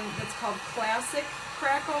another one that's called Classic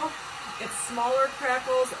Crackle. It's smaller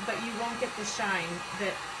crackles, but you won't get the shine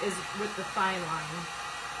that is with the fine line.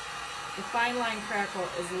 The fine line crackle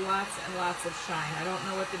is lots and lots of shine. I don't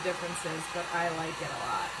know what the difference is, but I like it a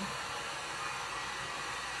lot.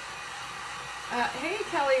 Hey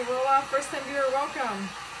Kelly, roll off, first time viewer, welcome.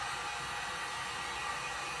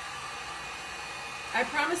 I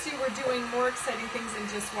promise you we're doing more exciting things than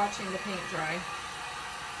just watching the paint dry.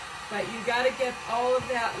 But you got to get all of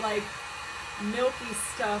that like milky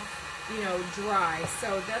stuff, you know, dry.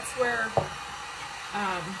 So that's where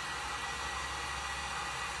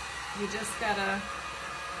you just got to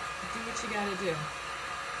do what you got to do.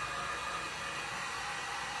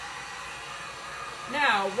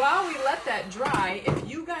 Now, while we let that dry, if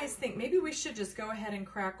you guys think maybe we should just go ahead and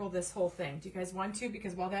crackle this whole thing. Do you guys want to?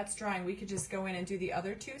 Because while that's drying, we could just go in and do the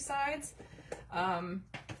other two sides.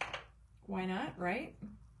 Why not, right?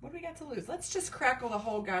 What do we got to lose? Let's just crackle the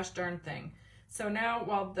whole gosh darn thing. So now,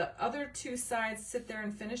 while the other two sides sit there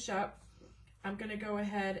and finish up, I'm going to go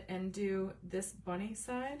ahead and do this bunny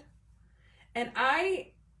side. And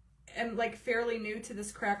I am like fairly new to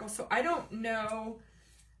this crackle, so I don't know.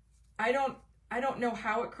 I don't know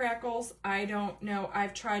how it crackles. I don't know.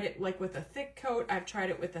 I've tried it like with a thick coat. I've tried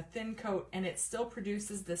it with a thin coat, and it still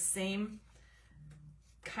produces the same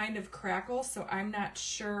kind of crackle. So I'm not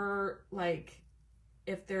sure like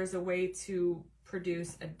if there's a way to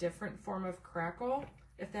produce a different form of crackle,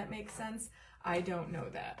 if that makes sense. I don't know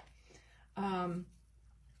that.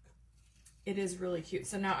 It is really cute.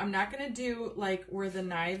 So now I'm not going to do like where the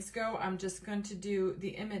knives go. I'm just going to do the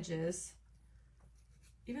images.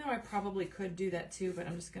 Even though I probably could do that too, but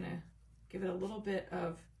I'm just going to give it a little bit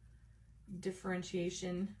of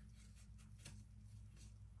differentiation.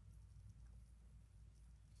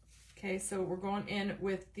 Okay, so we're going in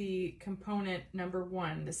with the component number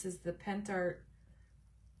 1. This is the Pentart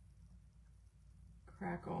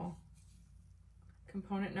Crackle.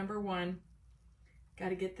 Component number 1. Got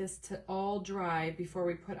to get this to all dry before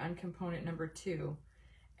we put on component number 2.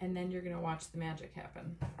 And then you're going to watch the magic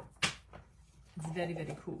happen. It's very,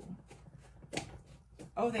 very cool.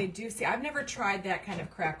 Oh, they do. See, I've never tried that kind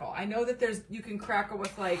of crackle. I know that you can crackle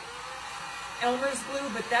with like Elmer's glue,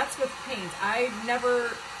 but that's with paint. I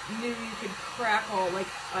never knew you could crackle like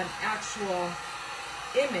an actual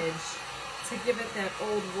image to give it that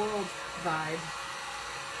old world vibe.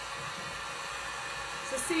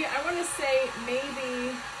 So see, I want to say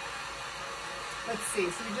maybe, let's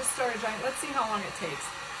see, so we just started drying. Let's see how long it takes.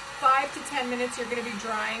 5 to 10 minutes you're going to be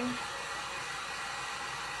drying.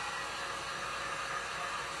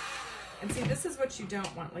 And see, this is what you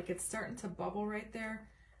don't want. Like it's starting to bubble right there.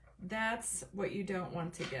 That's what you don't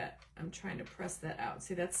want to get. I'm trying to press that out.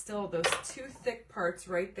 See, that's still those two thick parts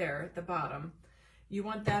right there at the bottom. You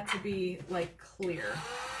want that to be like clear.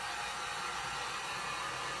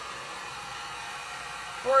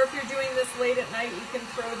 Or if you're doing this late at night, you can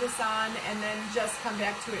throw this on and then just come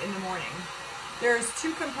back to it in the morning. There's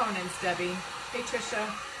two components, Debbie. Hey, Trisha.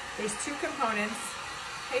 There's two components.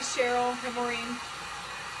 Hey, Cheryl. Hey, Maureen.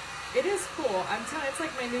 It is cool. I'm telling you, it's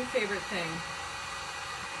like my new favorite thing.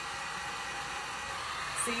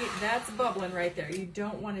 See, that's bubbling right there. You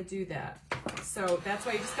don't want to do that. So that's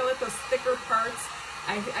why you just gotta let those thicker parts,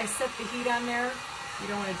 I set the heat on there. You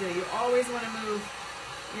don't want to do it. You always want to move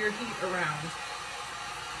your heat around.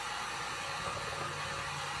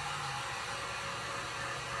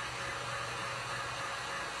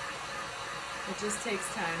 It just takes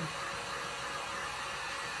time.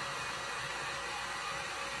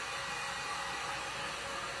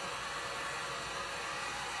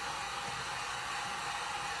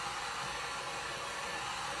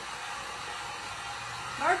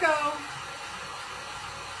 Marco.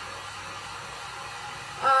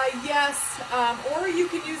 Yes, or you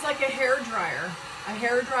can use like a hair dryer. A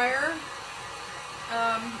hair dryer.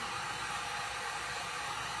 A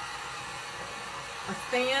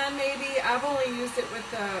fan maybe. I've only used it with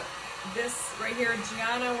this right here.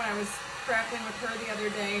 Gianna, when I was crackling with her the other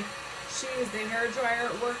day, she used a hair dryer.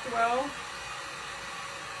 It worked well.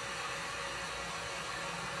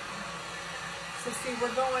 So see,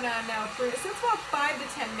 we're going on now through, so it's about 5 to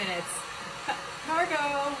 10 minutes.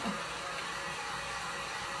 Margo.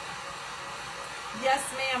 Yes,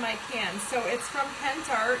 ma'am, I can. So it's from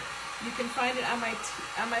Pentart. You can find it on my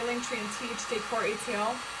link tree in TH Decor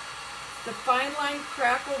ATL. The Fine Line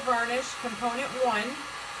Crackle Varnish, component 1.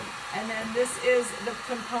 And then this is the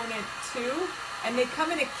component 2. And they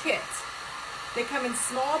come in a kit. They come in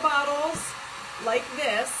small bottles like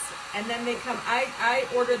this. And then they come, I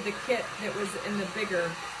ordered the kit that was in the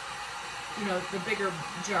bigger, you know, the bigger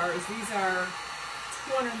jars. These are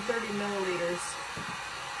 230 milliliters.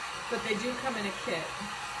 But they do come in a kit.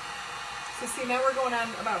 So see, now we're going on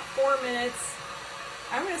about 4 minutes.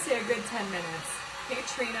 I'm going to say a good 10 minutes. Hey,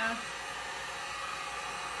 Trina.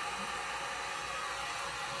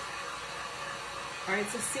 All right,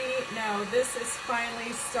 so see, now this is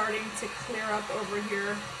finally starting to clear up over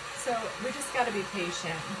here. So we just got to be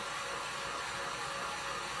patient.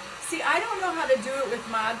 See, I don't know how to do it with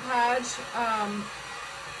Mod Podge.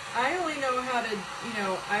 I only know how to, you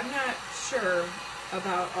know, I'm not sure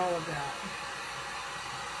about all of that.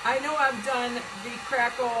 I know I've done the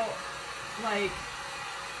crackle, like,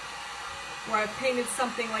 where I've painted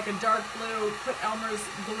something like a dark blue, put Elmer's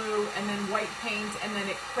glue, and then white paint, and then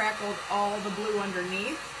it crackled all the blue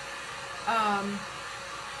underneath.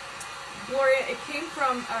 Gloria, it came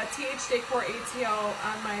from TH Decor ATL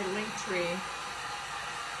on my link tree,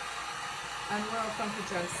 on Royal Funky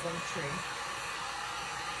Junk's link tree.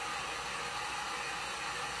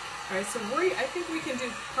 All right, so I think we can do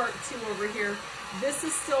part 2 over here. This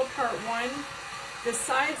is still part 1. The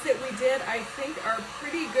sides that we did, I think, are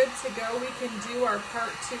pretty good to go. We can do our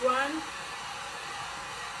part 2 on.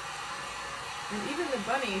 And even the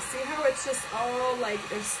bunny, see how it's just all like,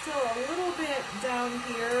 there's still a little bit down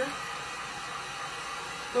here.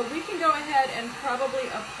 But we can go ahead and probably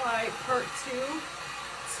apply part 2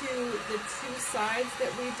 to the 2 sides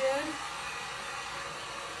that we did.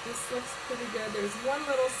 This looks pretty good. There's one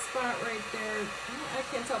little spot right there. I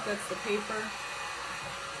can't tell if that's the paper.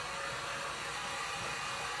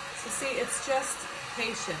 So see, it's just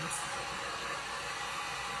patience.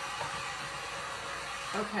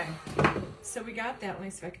 Okay, so we got that. Let me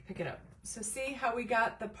see if I can pick it up. So see how we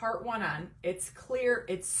got the part 1 on. It's clear.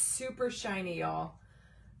 It's super shiny, y'all.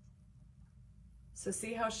 So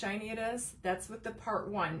see how shiny it is? That's with the part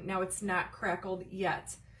 1. Now it's not crackled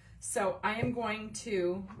yet. So I am going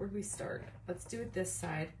to, where do we start? Let's do it this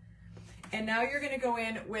side. And now you're gonna go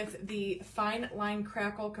in with the Fine Line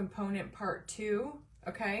Crackle component part 2,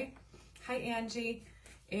 okay? Hi, Angie.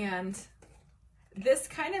 And this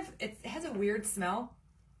kind of, it has a weird smell.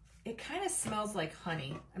 It kind of smells like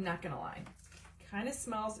honey, I'm not gonna lie. Kind of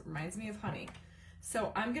smells, reminds me of honey.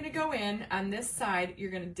 So I'm gonna go in on this side.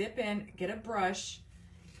 You're gonna dip in, get a brush,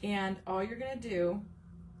 and all you're gonna do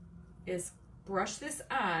is brush this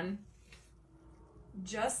on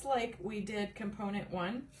just like we did component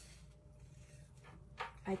 1.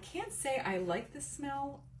 I can't say I like the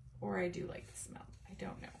smell or I do like the smell. I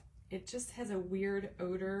don't know. It just has a weird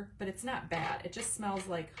odor, but it's not bad. It just smells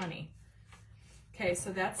like honey. Okay,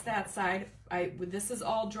 so that's that side. This is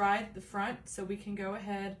all dried, the front, so we can go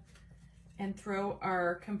ahead and throw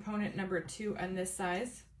our component number 2 on this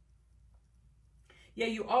size. Yeah,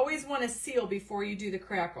 you always want to seal before you do the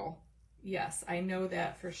crackle. Yes, I know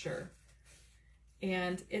that for sure.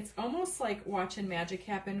 And it's almost like watching magic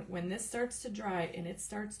happen when this starts to dry and it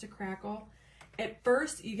starts to crackle. At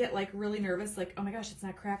first, you get like really nervous, like, oh my gosh, it's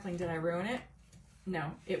not crackling. Did I ruin it?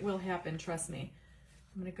 No, it will happen. Trust me.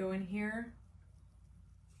 I'm going to go in here.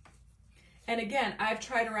 And again, I've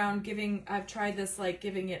tried this like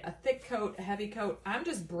giving it a thick coat, a heavy coat. I'm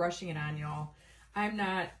just brushing it on, y'all.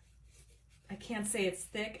 I can't say it's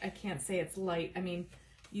thick. I can't say it's light. I mean,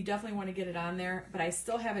 you definitely want to get it on there, but I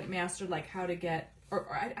still haven't mastered like how to get, or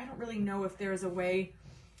I don't really know if there's a way.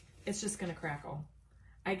 It's just going to crackle.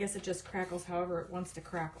 I guess it just crackles however it wants to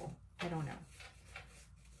crackle. I don't know.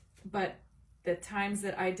 But the times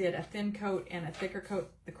that I did a thin coat and a thicker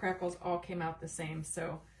coat, the crackles all came out the same.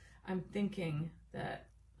 So I'm thinking that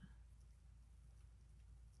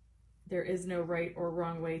there is no right or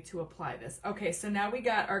wrong way to apply this. Okay, so now we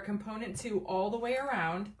got our component 2 all the way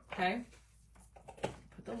around, okay?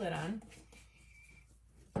 Put the lid on.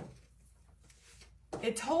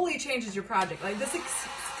 It totally changes your project. Like, this is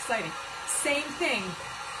exciting. Same thing.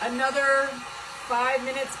 Another 5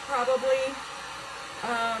 minutes probably.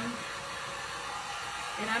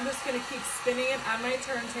 And I'm just going to keep spinning it on my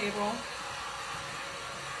turntable.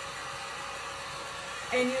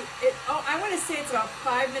 And I want to say it's about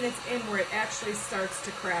 5 minutes in where it actually starts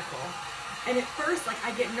to crackle. And at first, like,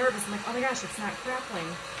 I get nervous. I'm like, oh my gosh, it's not crackling.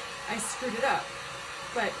 I screwed it up.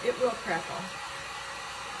 But it will crackle.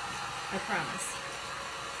 I promise.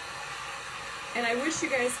 And I wish you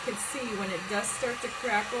guys could see when it does start to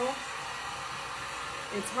crackle.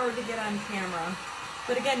 It's hard to get on camera.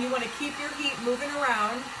 But again, you want to keep your heat moving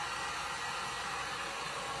around.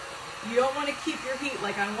 You don't want to keep your heat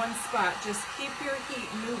like on one spot. Just keep your heat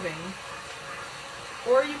moving.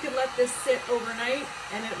 Or you could let this sit overnight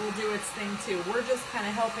and it will do its thing too. We're just kind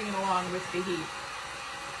of helping it along with the heat.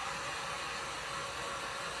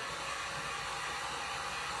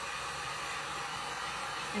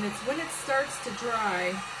 And it's when it starts to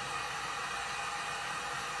dry.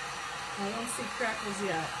 I don't see crackles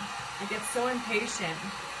yet. I get so impatient.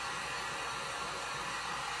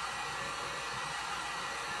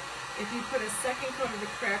 If you put a second coat of the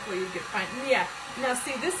crackle, you get fine. Yeah. Now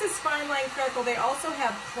see, this is fine line crackle. They also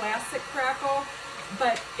have classic crackle,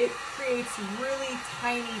 but it creates really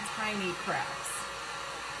tiny, tiny cracks.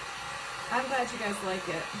 I'm glad you guys like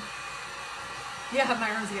it. Yeah,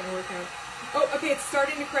 Myron's gonna work out. Oh, okay, it's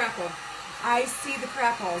starting to crackle. I see the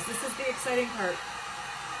crackles. This is the exciting part.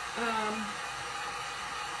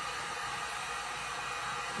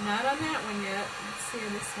 Not on that one yet. Let's see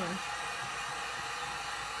this one.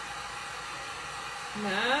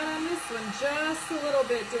 Not on this one. Just a little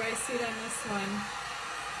bit. Do I see it on this one?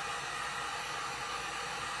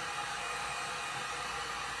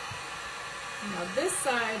 Now this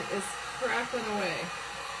side is crackling away.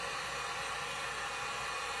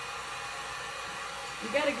 You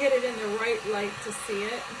got to get it in the right light to see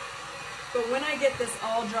it. But when I get this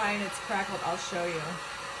all dry and it's crackled, I'll show you.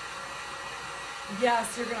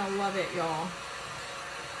 Yes, you're going to love it, y'all.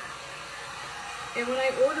 And when I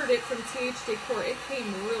ordered it from TH Decor, it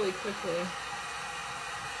came really quickly.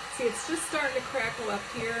 See, it's just starting to crackle up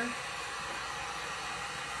here.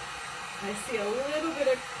 I see a little bit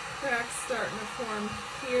of cracks starting to form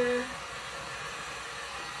here.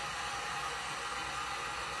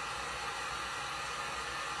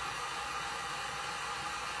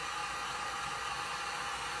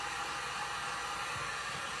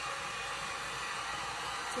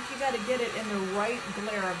 You got to get it in the right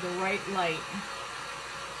glare of the right light.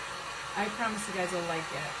 I promise you guys will like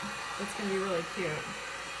it. It's going to be really cute.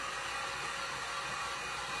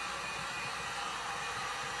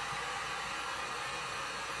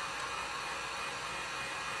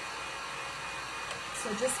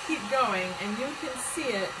 So just keep going and you can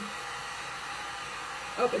see it.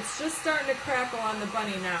 Oh, it's just starting to crackle on the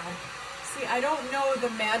bunny now. See, I don't know the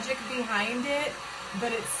magic behind it,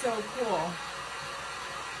 but it's so cool.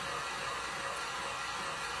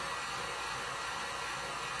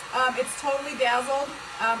 It's totally dazzled.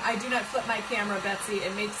 I do not flip my camera, Betsy.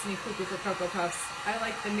 It makes me cuckoo for Cocoa Puffs. I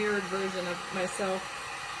like the mirrored version of myself.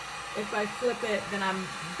 If I flip it, then I'm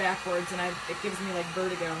backwards, and it gives me like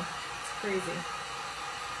vertigo. It's crazy.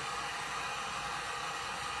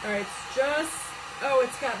 All right, it's just, oh,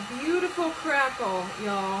 it's got beautiful crackle,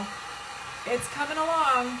 y'all. It's coming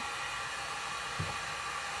along.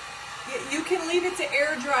 You can leave it to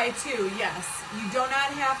air dry too, yes. You do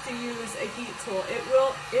not have to use a heat tool. It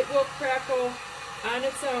will crackle on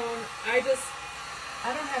its own. I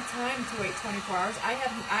don't have time to wait 24 hours. I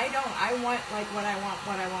want like what I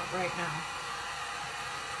want right now.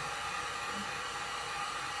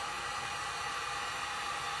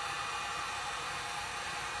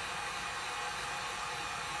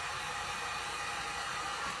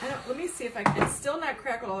 Let me see if I can. It's still not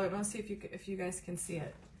crackled all the way. Let's see if you guys can see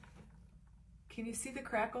it. Can you see the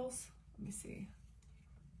crackles? Let me see.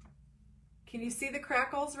 Can you see the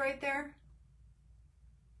crackles right there?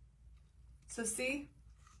 So see?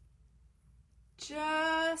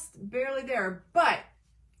 Just barely there. But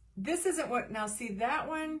this isn't what, now see, that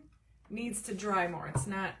one needs to dry more. It's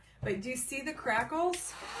not, but do you see the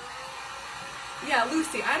crackles? Yeah,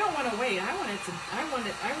 Lucy, I don't want to wait. I want to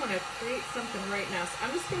create something right now. So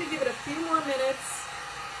I'm just going to give it a few more minutes.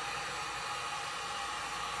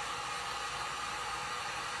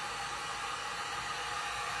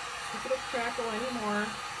 If it'll crackle anymore.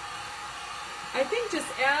 I think just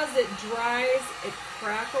as it dries, it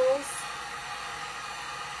crackles.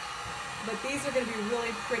 But these are going to be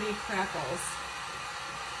really pretty crackles.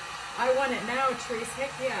 I want it now, Trace. Heck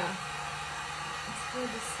yeah. It's hard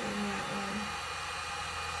to say that one.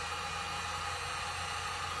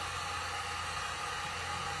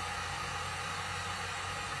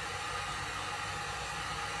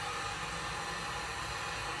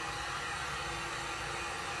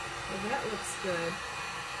 Well, that looks good.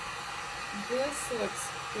 This looks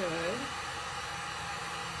good.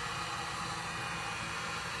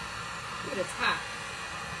 But it's hot.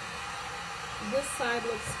 This side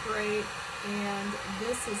looks great, and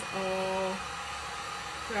this is all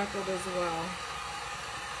crackled as well.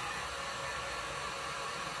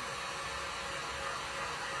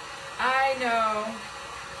 I know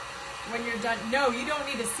when you're done. No, you don't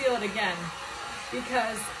need to seal it again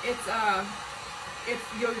because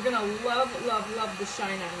you're gonna love the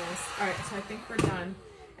shine on this. All right, so I think we're done.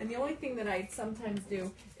 And the only thing that I sometimes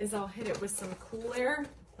do is I'll hit it with some cool air,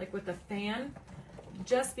 like with a fan,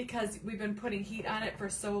 just because we've been putting heat on it for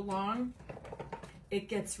so long, it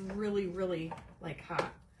gets really, really like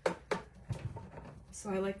hot. So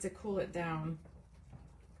I like to cool it down.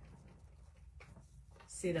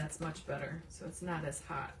 See, that's much better. So it's not as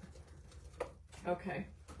hot. Okay.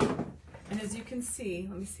 And as you can see,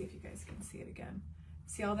 let me see if you guys can see it again.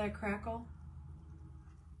 See all that crackle?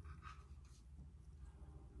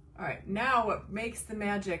 All right, now what makes the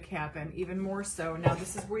magic happen even more so, now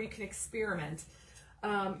this is where you can experiment.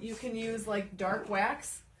 You can use like dark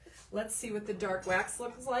wax. Let's see what the dark wax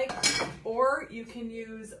looks like. Or you can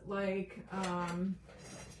use like,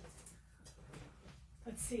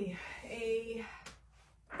 let's see,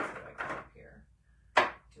 what do I got here?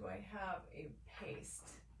 Do I have a paste?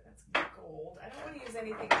 That's gold. I don't want to use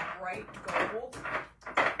anything bright gold.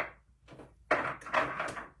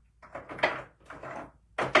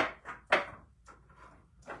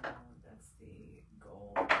 That's the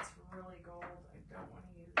gold. It's really gold. I don't want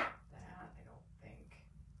to use that, I don't think.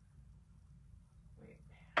 Wait,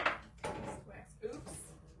 paste wax. Oops.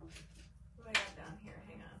 What do I got down here?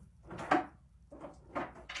 Hang on.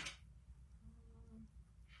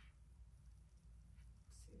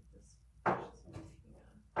 See if this pushes patina.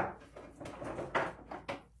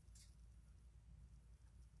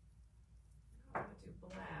 I'm going to do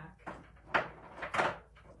black.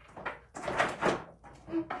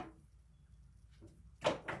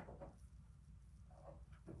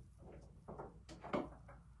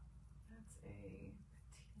 That's a patina.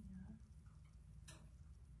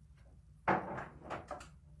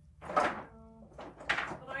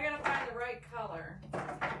 Well, I gotta find the right color.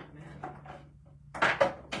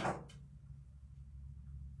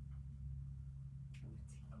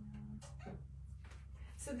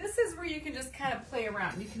 So this is where you can just kind of play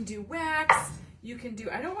around. You can do wax, you can do,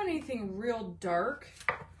 I don't want anything real dark.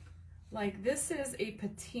 Like this is a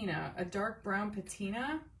patina, a dark brown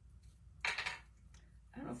patina. I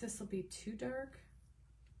don't know if this will be too dark.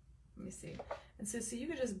 Let me see. And so you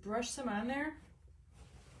could just brush some on there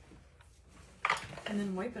and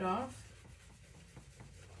then wipe it off.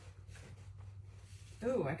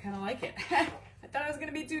 Ooh, I kind of like it. I thought it was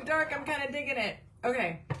gonna be too dark. I'm kind of digging it.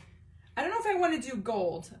 Okay. I don't know if I want to do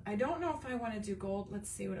gold. I don't know if I want to do gold. Let's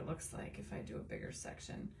see what it looks like if I do a bigger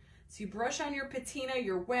section. So you brush on your patina,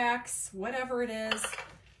 your wax, whatever it is.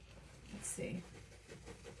 Let's see.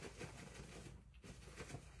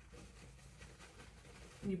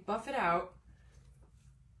 And you buff it out.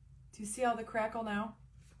 Do you see all the crackle now?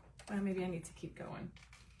 Well, maybe I need to keep going.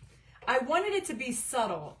 I wanted it to be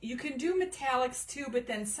subtle. You can do metallics too, but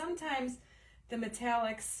then sometimes the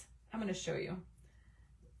metallics, I'm going to show you.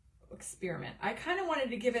 Experiment. I kind of wanted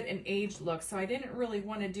to give it an aged look, so I didn't really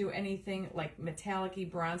want to do anything like metallic-y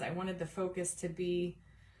bronze. I wanted the focus to be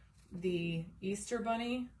the Easter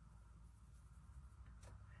Bunny.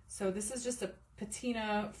 So this is just a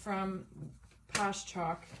patina from Posh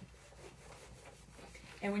Chalk.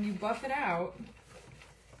 And when you buff it out,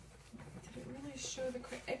 did it really show the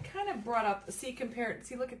crack? It kind of brought up, see, compared,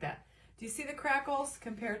 see, look at that. Do you see the crackles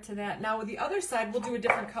compared to that? Now with the other side, we'll do a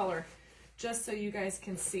different color, just so you guys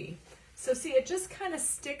can see. So see, it just kind of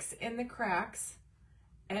sticks in the cracks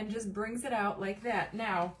and just brings it out like that.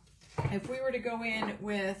 Now, if we were to go in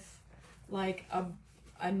with like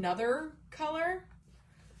another color,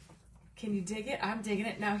 can you dig it? I'm digging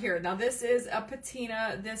it. Now here, now this is a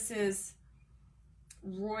patina. This is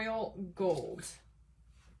royal gold.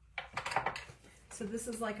 So this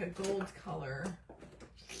is like a gold color.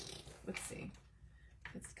 Let's see.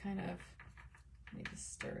 It's kind of, I need to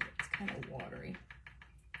stir it. It's kind of watery.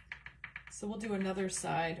 So we'll do another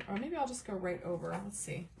side, or maybe I'll just go right over. Let's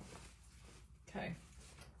see. Okay.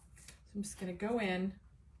 So I'm just going to go in.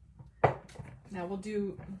 Now let's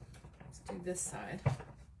do this side.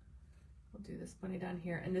 We'll do this bunny down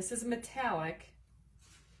here. And this is metallic.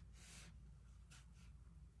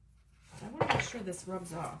 I want to make sure this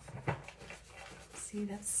rubs off. See,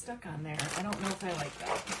 that's stuck on there. I don't know if I like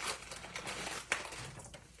that.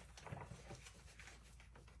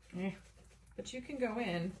 But you can go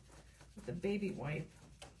in with a baby wipe.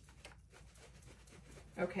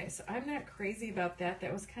 Okay, so I'm not crazy about that.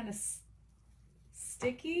 That was kind of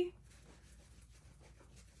sticky.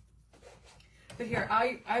 But here,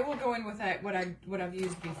 I will go in with what I've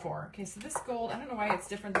used before. Okay, so this gold, I don't know why it's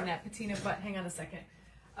different than that patina, but hang on a second.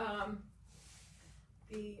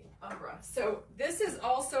 The Umbra. So this is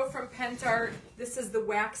also from Pentart. This is the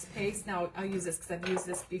wax paste. Now I'll use this because I've used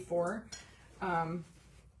this before.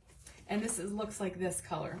 And this looks like this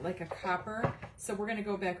color, like a copper. So we're going to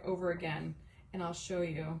go back over again and I'll show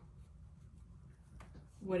you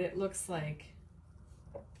what it looks like.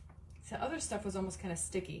 The other stuff was almost kind of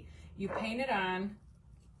sticky. You paint it on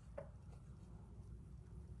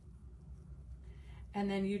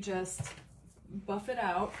and then you just buff it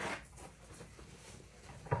out.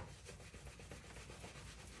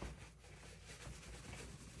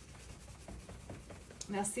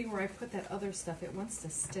 Now see where I put that other stuff, it wants to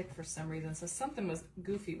stick for some reason. So something was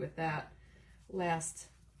goofy with that last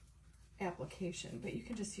application, but you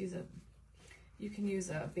can just use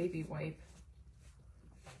a baby wipe.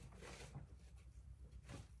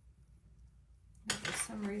 Now for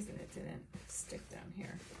some reason it didn't stick down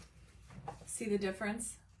here. See the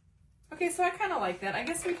difference? Okay, so I kind of like that. I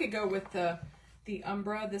guess we could go with the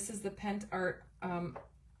Umbra. This is the Pentart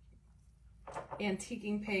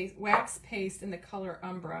antiquing paste, wax paste in the color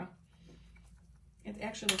Umbra. It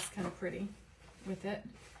actually looks kind of pretty with it.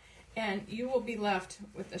 And you will be left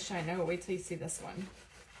with a shine. Now wait till you see this one.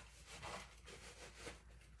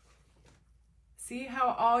 See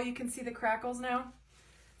how all you can see the crackles now?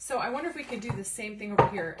 So I wonder if we could do the same thing over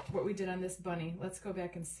here, what we did on this bunny. Let's go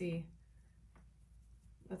back and see.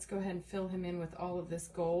 Let's go ahead and fill him in with all of this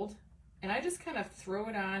gold. And I just kind of throw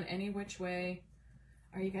it on any which way.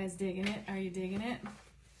 Are you guys digging it? Are you digging it?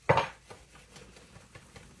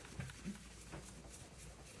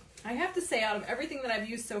 I have to say, out of everything that I've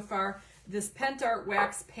used so far, this Pentart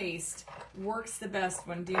wax paste works the best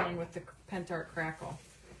when dealing with the Pentart crackle.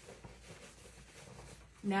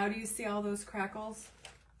 Now do you see all those crackles?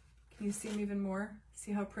 Can you see them even more?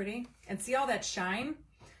 See how pretty? And see all that shine?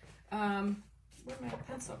 Where'd my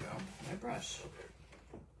pencil go? My brush.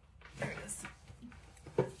 There it is.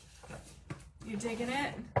 You digging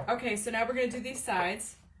it? Okay, so now we're going to do these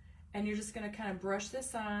sides, and you're just going to kind of brush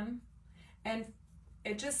this on, and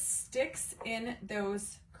it just sticks in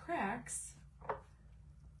those cracks.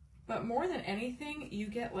 But more than anything, you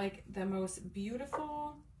get like the most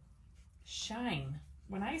beautiful shine.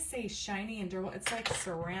 When I say shiny and durable, it's like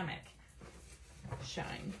ceramic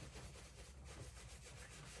shine.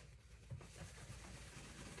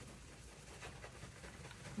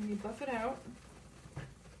 And you buff it out.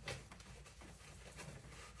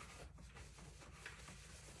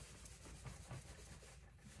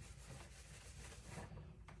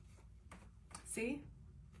 See?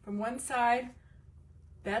 from one side,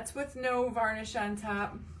 that's with no varnish on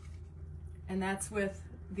top, and that's with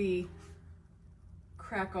the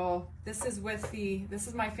crackle. This is with the, this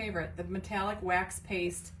is my favorite, the metallic wax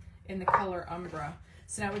paste in the color Umbra.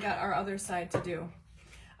 So now we got our other side to do.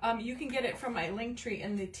 You can get it from my link tree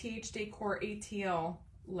in the TH Decor ATL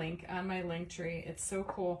link on my link tree. It's so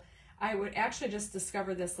cool. I would actually just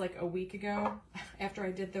discover this like a week ago after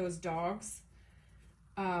I did those dogs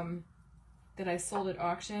that I sold at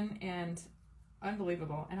auction, and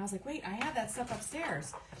unbelievable. And I was like, wait, I have that stuff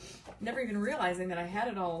upstairs. Never even realizing that I had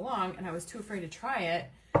it all along, and I was too afraid to try it.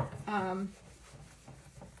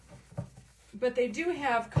 But they do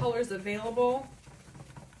have colors available,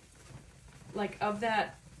 like of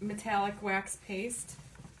that metallic wax paste.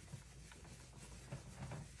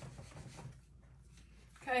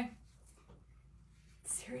 Okay.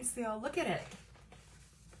 Seriously, oh, look at it.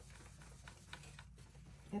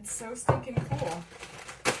 It's so stinking cool.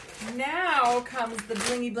 Now comes the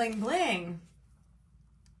blingy bling bling.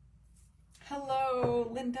 Hello,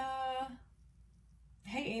 Linda.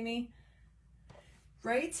 Hey, Amy.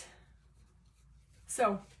 Right?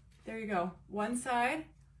 So, there you go. One side.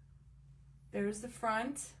 There's the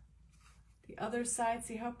front. The other side,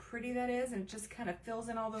 see how pretty that is? And it just kind of fills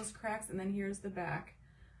in all those cracks. And then here's the back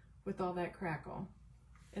with all that crackle.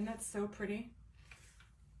 Isn't that so pretty?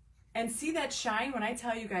 And see that shine? When I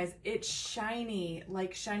tell you guys, it's shiny,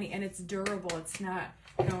 like shiny, and it's durable. It's not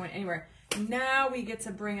going anywhere. Now we get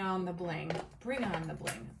to bring on the bling. Bring on the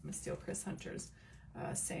bling. I'm gonna steal Chris Hunter's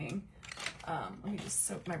saying. Let me just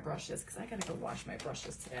soak my brushes, because I gotta go wash my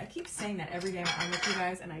brushes today. I keep saying that every day I'm on with you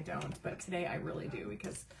guys, and I don't, but today I really do,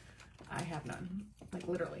 because I have none. Like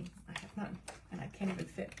literally, I have none. And I can't even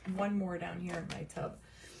fit one more down here in my tub.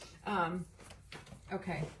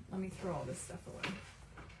 Okay, let me throw all this stuff away.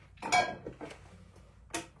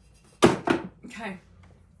 Okay.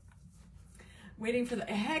 Waiting for the,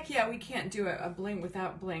 heck yeah, we can't do a bling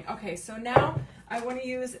without bling. Okay, so now I want to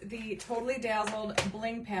use the Totally Dazzled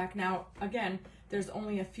Bling Pack. Now, again, there's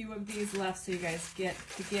only a few of these left, so you guys get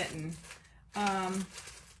to getting.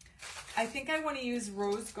 I think I want to use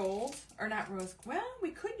rose gold, or not rose, well, we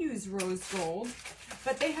could use rose gold,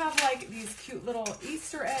 but they have like these cute little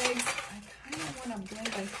Easter eggs. I kind of want to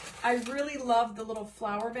bling. I really love the little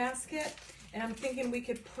flower basket, and I'm thinking we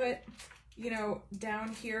could put, you know, down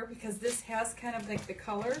here, because this has kind of like the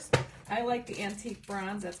colors. I like the antique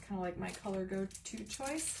bronze. That's kind of like my color go-to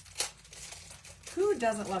choice. Who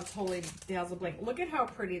doesn't love Totally Dazzled Bling? Look at how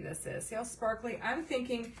pretty this is. See how sparkly? I'm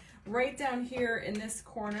thinking right down here in this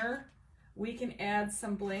corner, we can add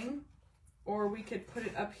some bling, or we could put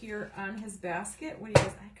it up here on his basket. What do you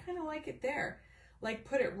guys, I kind of like it there. Like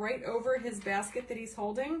put it right over his basket that he's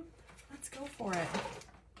holding. Let's go for it.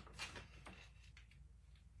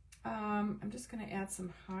 I'm just gonna add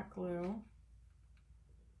some hot glue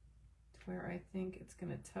to where I think it's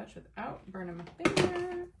gonna touch without burning my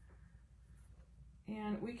finger.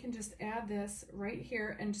 And we can just add this right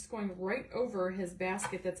here and just going right over his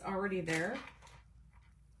basket that's already there.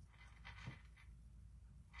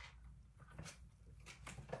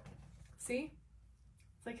 See?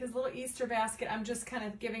 It's like his little Easter basket. I'm just kind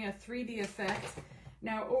of giving a 3D effect.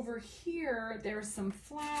 Now over here, there's some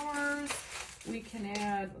flowers. We can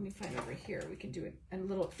add, let me find over here. We can do a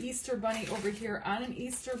little Easter bunny over here on an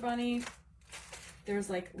Easter bunny.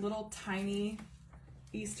 There's like little tiny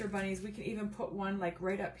Easter bunnies. We can even put one like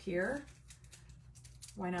right up here.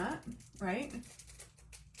 Why not, right?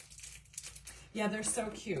 Yeah, they're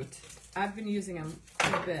so cute. I've been using them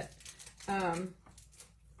a bit.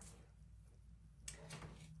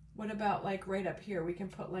 What about like right up here? We can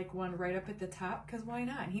put like one right up at the top, because why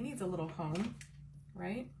not? He needs a little home,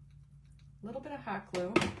 right? A little bit of hot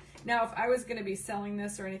glue. Now, if I was going to be selling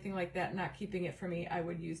this or anything like that, not keeping it for me, I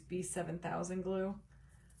would use B7000 glue.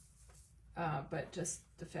 But just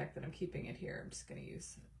the fact that I'm keeping it here, I'm just going to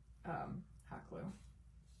use hot glue.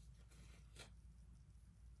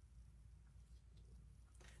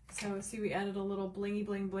 So see, we added a little blingy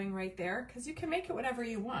bling bling right there, because you can make it whatever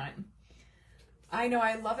you want. I know,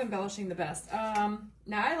 I love embellishing the best. Now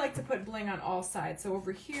I like to put bling on all sides. So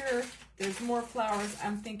over here, there's more flowers.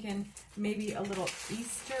 I'm thinking maybe a little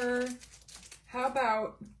Easter. How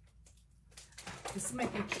about, this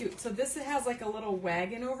might be cute. So this has like a little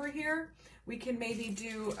wagon over here. We can maybe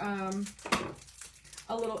do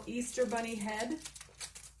a little Easter bunny head,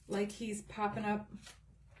 like he's popping up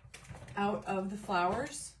out of the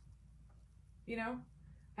flowers. You know,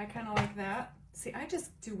 I kind of like that. See, I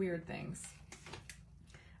just do weird things.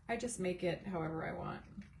 I just make it however I want.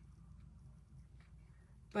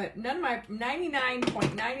 But none of my,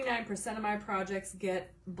 99.99% of my projects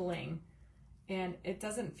get bling. And it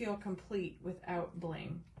doesn't feel complete without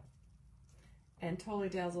bling. And Totally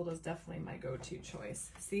Dazzled is definitely my go-to choice.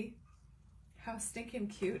 See? How stinking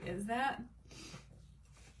cute is that?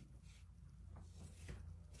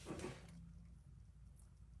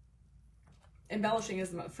 Embellishing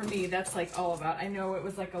is, for me, that's like all about. I know it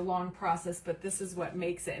was like a long process, but this is what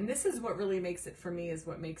makes it. And this is what really makes it for me, is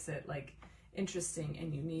what makes it like interesting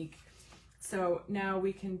and unique. So now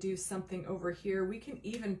we can do something over here. We can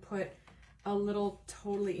even put a little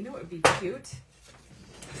totally, you know what would be cute?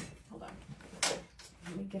 Hold on.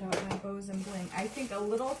 Let me get out my bows and bling. I think a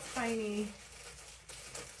little tiny,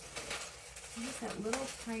 what is that little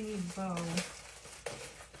tiny bow?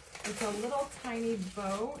 It's a little tiny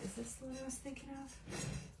bow. Is this what I was thinking of?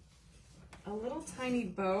 A little tiny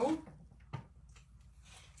bow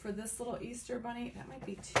for this little Easter bunny. That might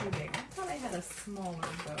be too big. I thought I had a smaller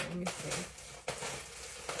bow. Let me see.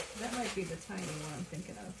 That might be the tiny one I'm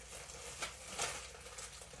thinking of.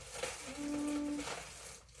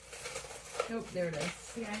 Nope, there it is.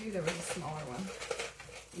 See, I knew there was a smaller one.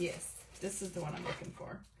 Yes, this is the one I'm looking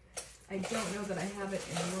for. I don't know that I have it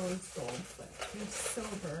in rose gold, but in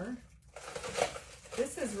silver.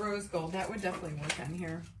 This is rose gold. That would definitely work on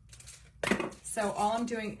here. So all I'm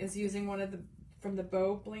doing is using one of the, from the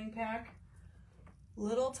bow bling pack.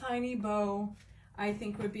 Little tiny bow, I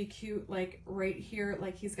think would be cute, like right here,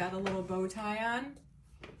 like he's got a little bow tie on.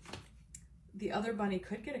 The other bunny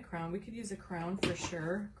could get a crown. We could use a crown for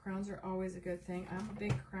sure. Crowns are always a good thing. I'm a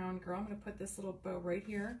big crown girl. I'm gonna put this little bow right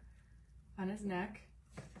here on his neck.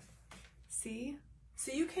 See?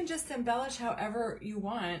 So you can just embellish however you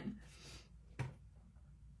want.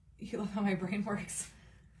 You love how my brain works.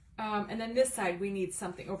 And then this side, we need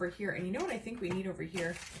something over here. And you know what I think we need over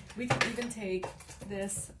here? We can even take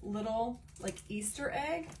this little like Easter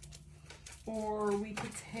egg, or we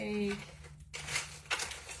could take,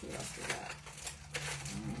 let's see what else we got.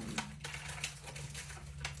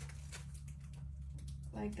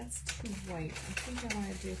 Like that's too white. I think I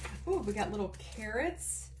want to do, oh, we got little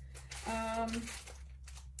carrots. I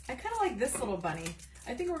kind of like this little bunny.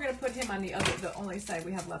 I think we're going to put him on the only side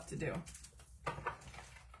we have left to do.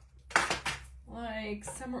 Like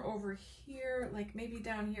somewhere over here, like maybe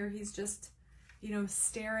down here, he's just, you know,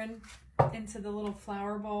 staring into the little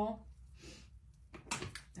flower bowl.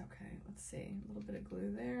 Okay, let's see, a little bit of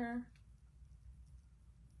glue there.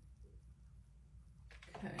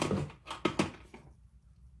 Okay.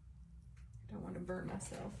 I don't want to burn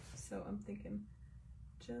myself, so I'm thinking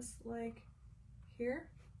just like here.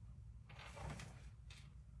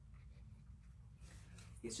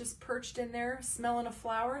 He's just perched in there smelling a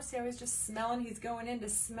flower. See how he's just smelling? He's going in to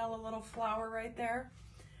smell a little flower right there.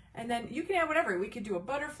 And then you can add whatever. We could do a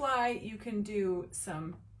butterfly. You can do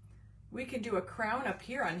some, we could do a crown up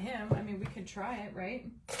here on him. I mean, we could try it,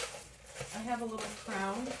 right? I have a little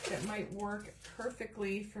crown that might work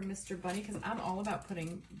perfectly for Mr. Bunny because I'm all about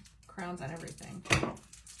putting crowns on everything.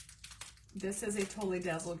 This is a Totally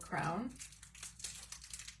Dazzled crown.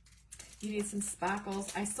 You need some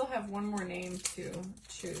spackles. I still have one more name to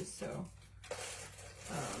choose, so.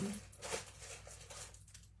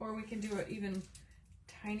 Or we can do an even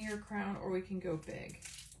tinier crown, or we can go big.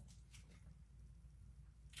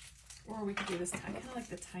 Or we could do this, I kind of like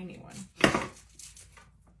the tiny one.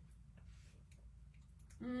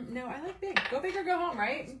 No, I like big. Go big or go home,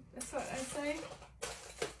 right? That's what I say.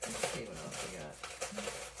 Let's see what else we got.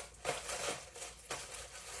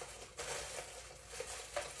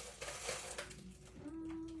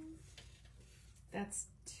 That's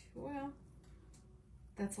too, well,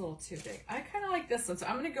 that's a little too big. I kind of like this one, so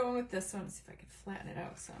I'm going to go in with this one. Let's see if I can flatten it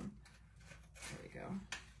out some. There we go.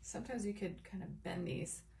 Sometimes you could kind of bend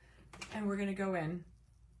these. And we're going to go in.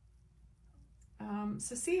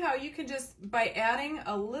 So see how you can just, by adding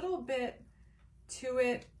a little bit to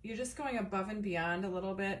it, you're just going above and beyond a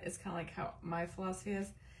little bit. It's kind of like how my philosophy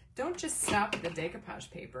is. Don't just stop at the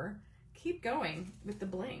decoupage paper. Keep going with the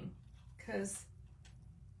bling, because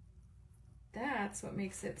that's what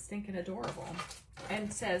makes it stinking adorable.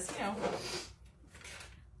 And says, you know,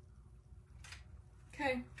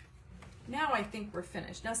 okay, now I think we're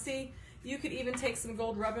finished. Now see, you could even take some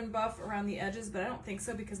gold rub and buff around the edges, but I don't think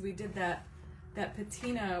so because we did that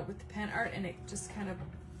patina with the pen art and it just kind of,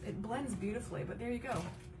 it blends beautifully, but there you go.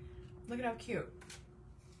 Look at how cute.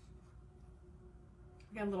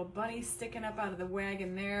 We got a little bunny sticking up out of the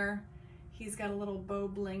wagon there. He's got a little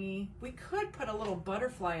bow blingy. We could put a little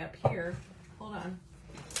butterfly up here. Hold on.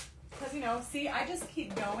 Because, you know, see, I just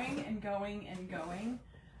keep going and going and going.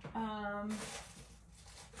 But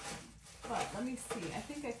let me see. I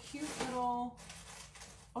think a cute little,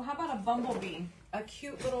 oh, how about a bumblebee? A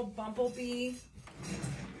cute little bumblebee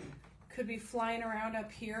could be flying around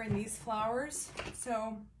up here in these flowers.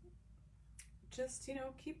 So just, you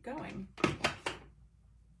know, keep going.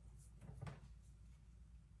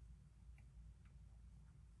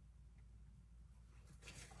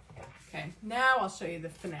 Okay, now I'll show you the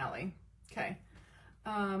finale. Okay,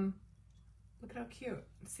 look at how cute.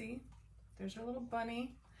 See, there's our little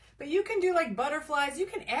bunny. But you can do like butterflies. You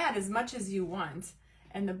can add as much as you want.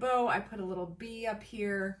 And the bow, I put a little bee up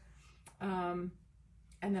here.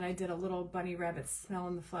 And then I did a little bunny rabbit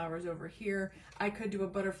smelling the flowers over here. I could do a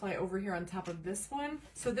butterfly over here on top of this one.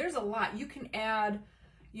 So there's a lot. You can add,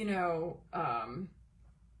 you know,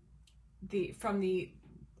 from the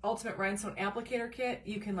Ultimate Rhinestone Applicator Kit,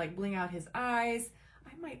 you can like bling out his eyes.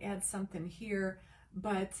 I might add something here,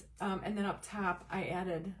 but, and then up top, I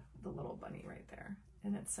added the little bunny right there.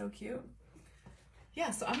 And it's so cute. Yeah,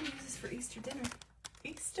 so I'm gonna use this for Easter dinner.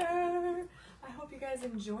 Easter! I hope you guys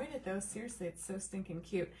enjoyed it though. Seriously, it's so stinking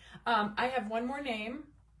cute. I have one more name.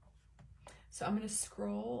 So I'm gonna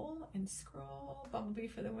scroll and scroll. Bumblebee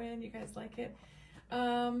for the win. You guys like it?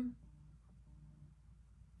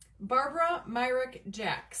 Barbara Myrick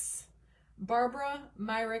Jacks. Barbara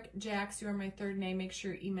Myrick Jacks. You are my third name. Make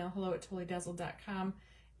sure you email hello@totallydazzled.com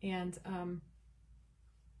and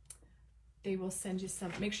they will send you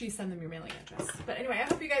some. Make sure you send them your mailing address. But anyway, I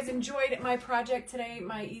hope you guys enjoyed my project today,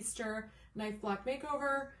 my Easter knife block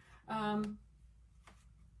makeover,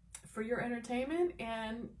 for your entertainment,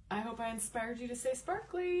 and I hope I inspired you to stay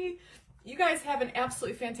sparkly. You guys have an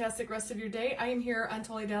absolutely fantastic rest of your day. I am here on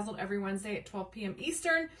Totally Dazzled every Wednesday at 12 p.m.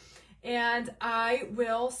 Eastern, and I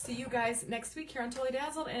will see you guys next week here on Totally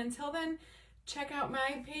Dazzled. And until then, check out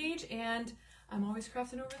my page, and I'm always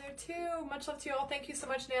crafting over there too. Much love to you all. Thank you so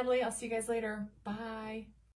much, Natalie. I'll see you guys later. Bye.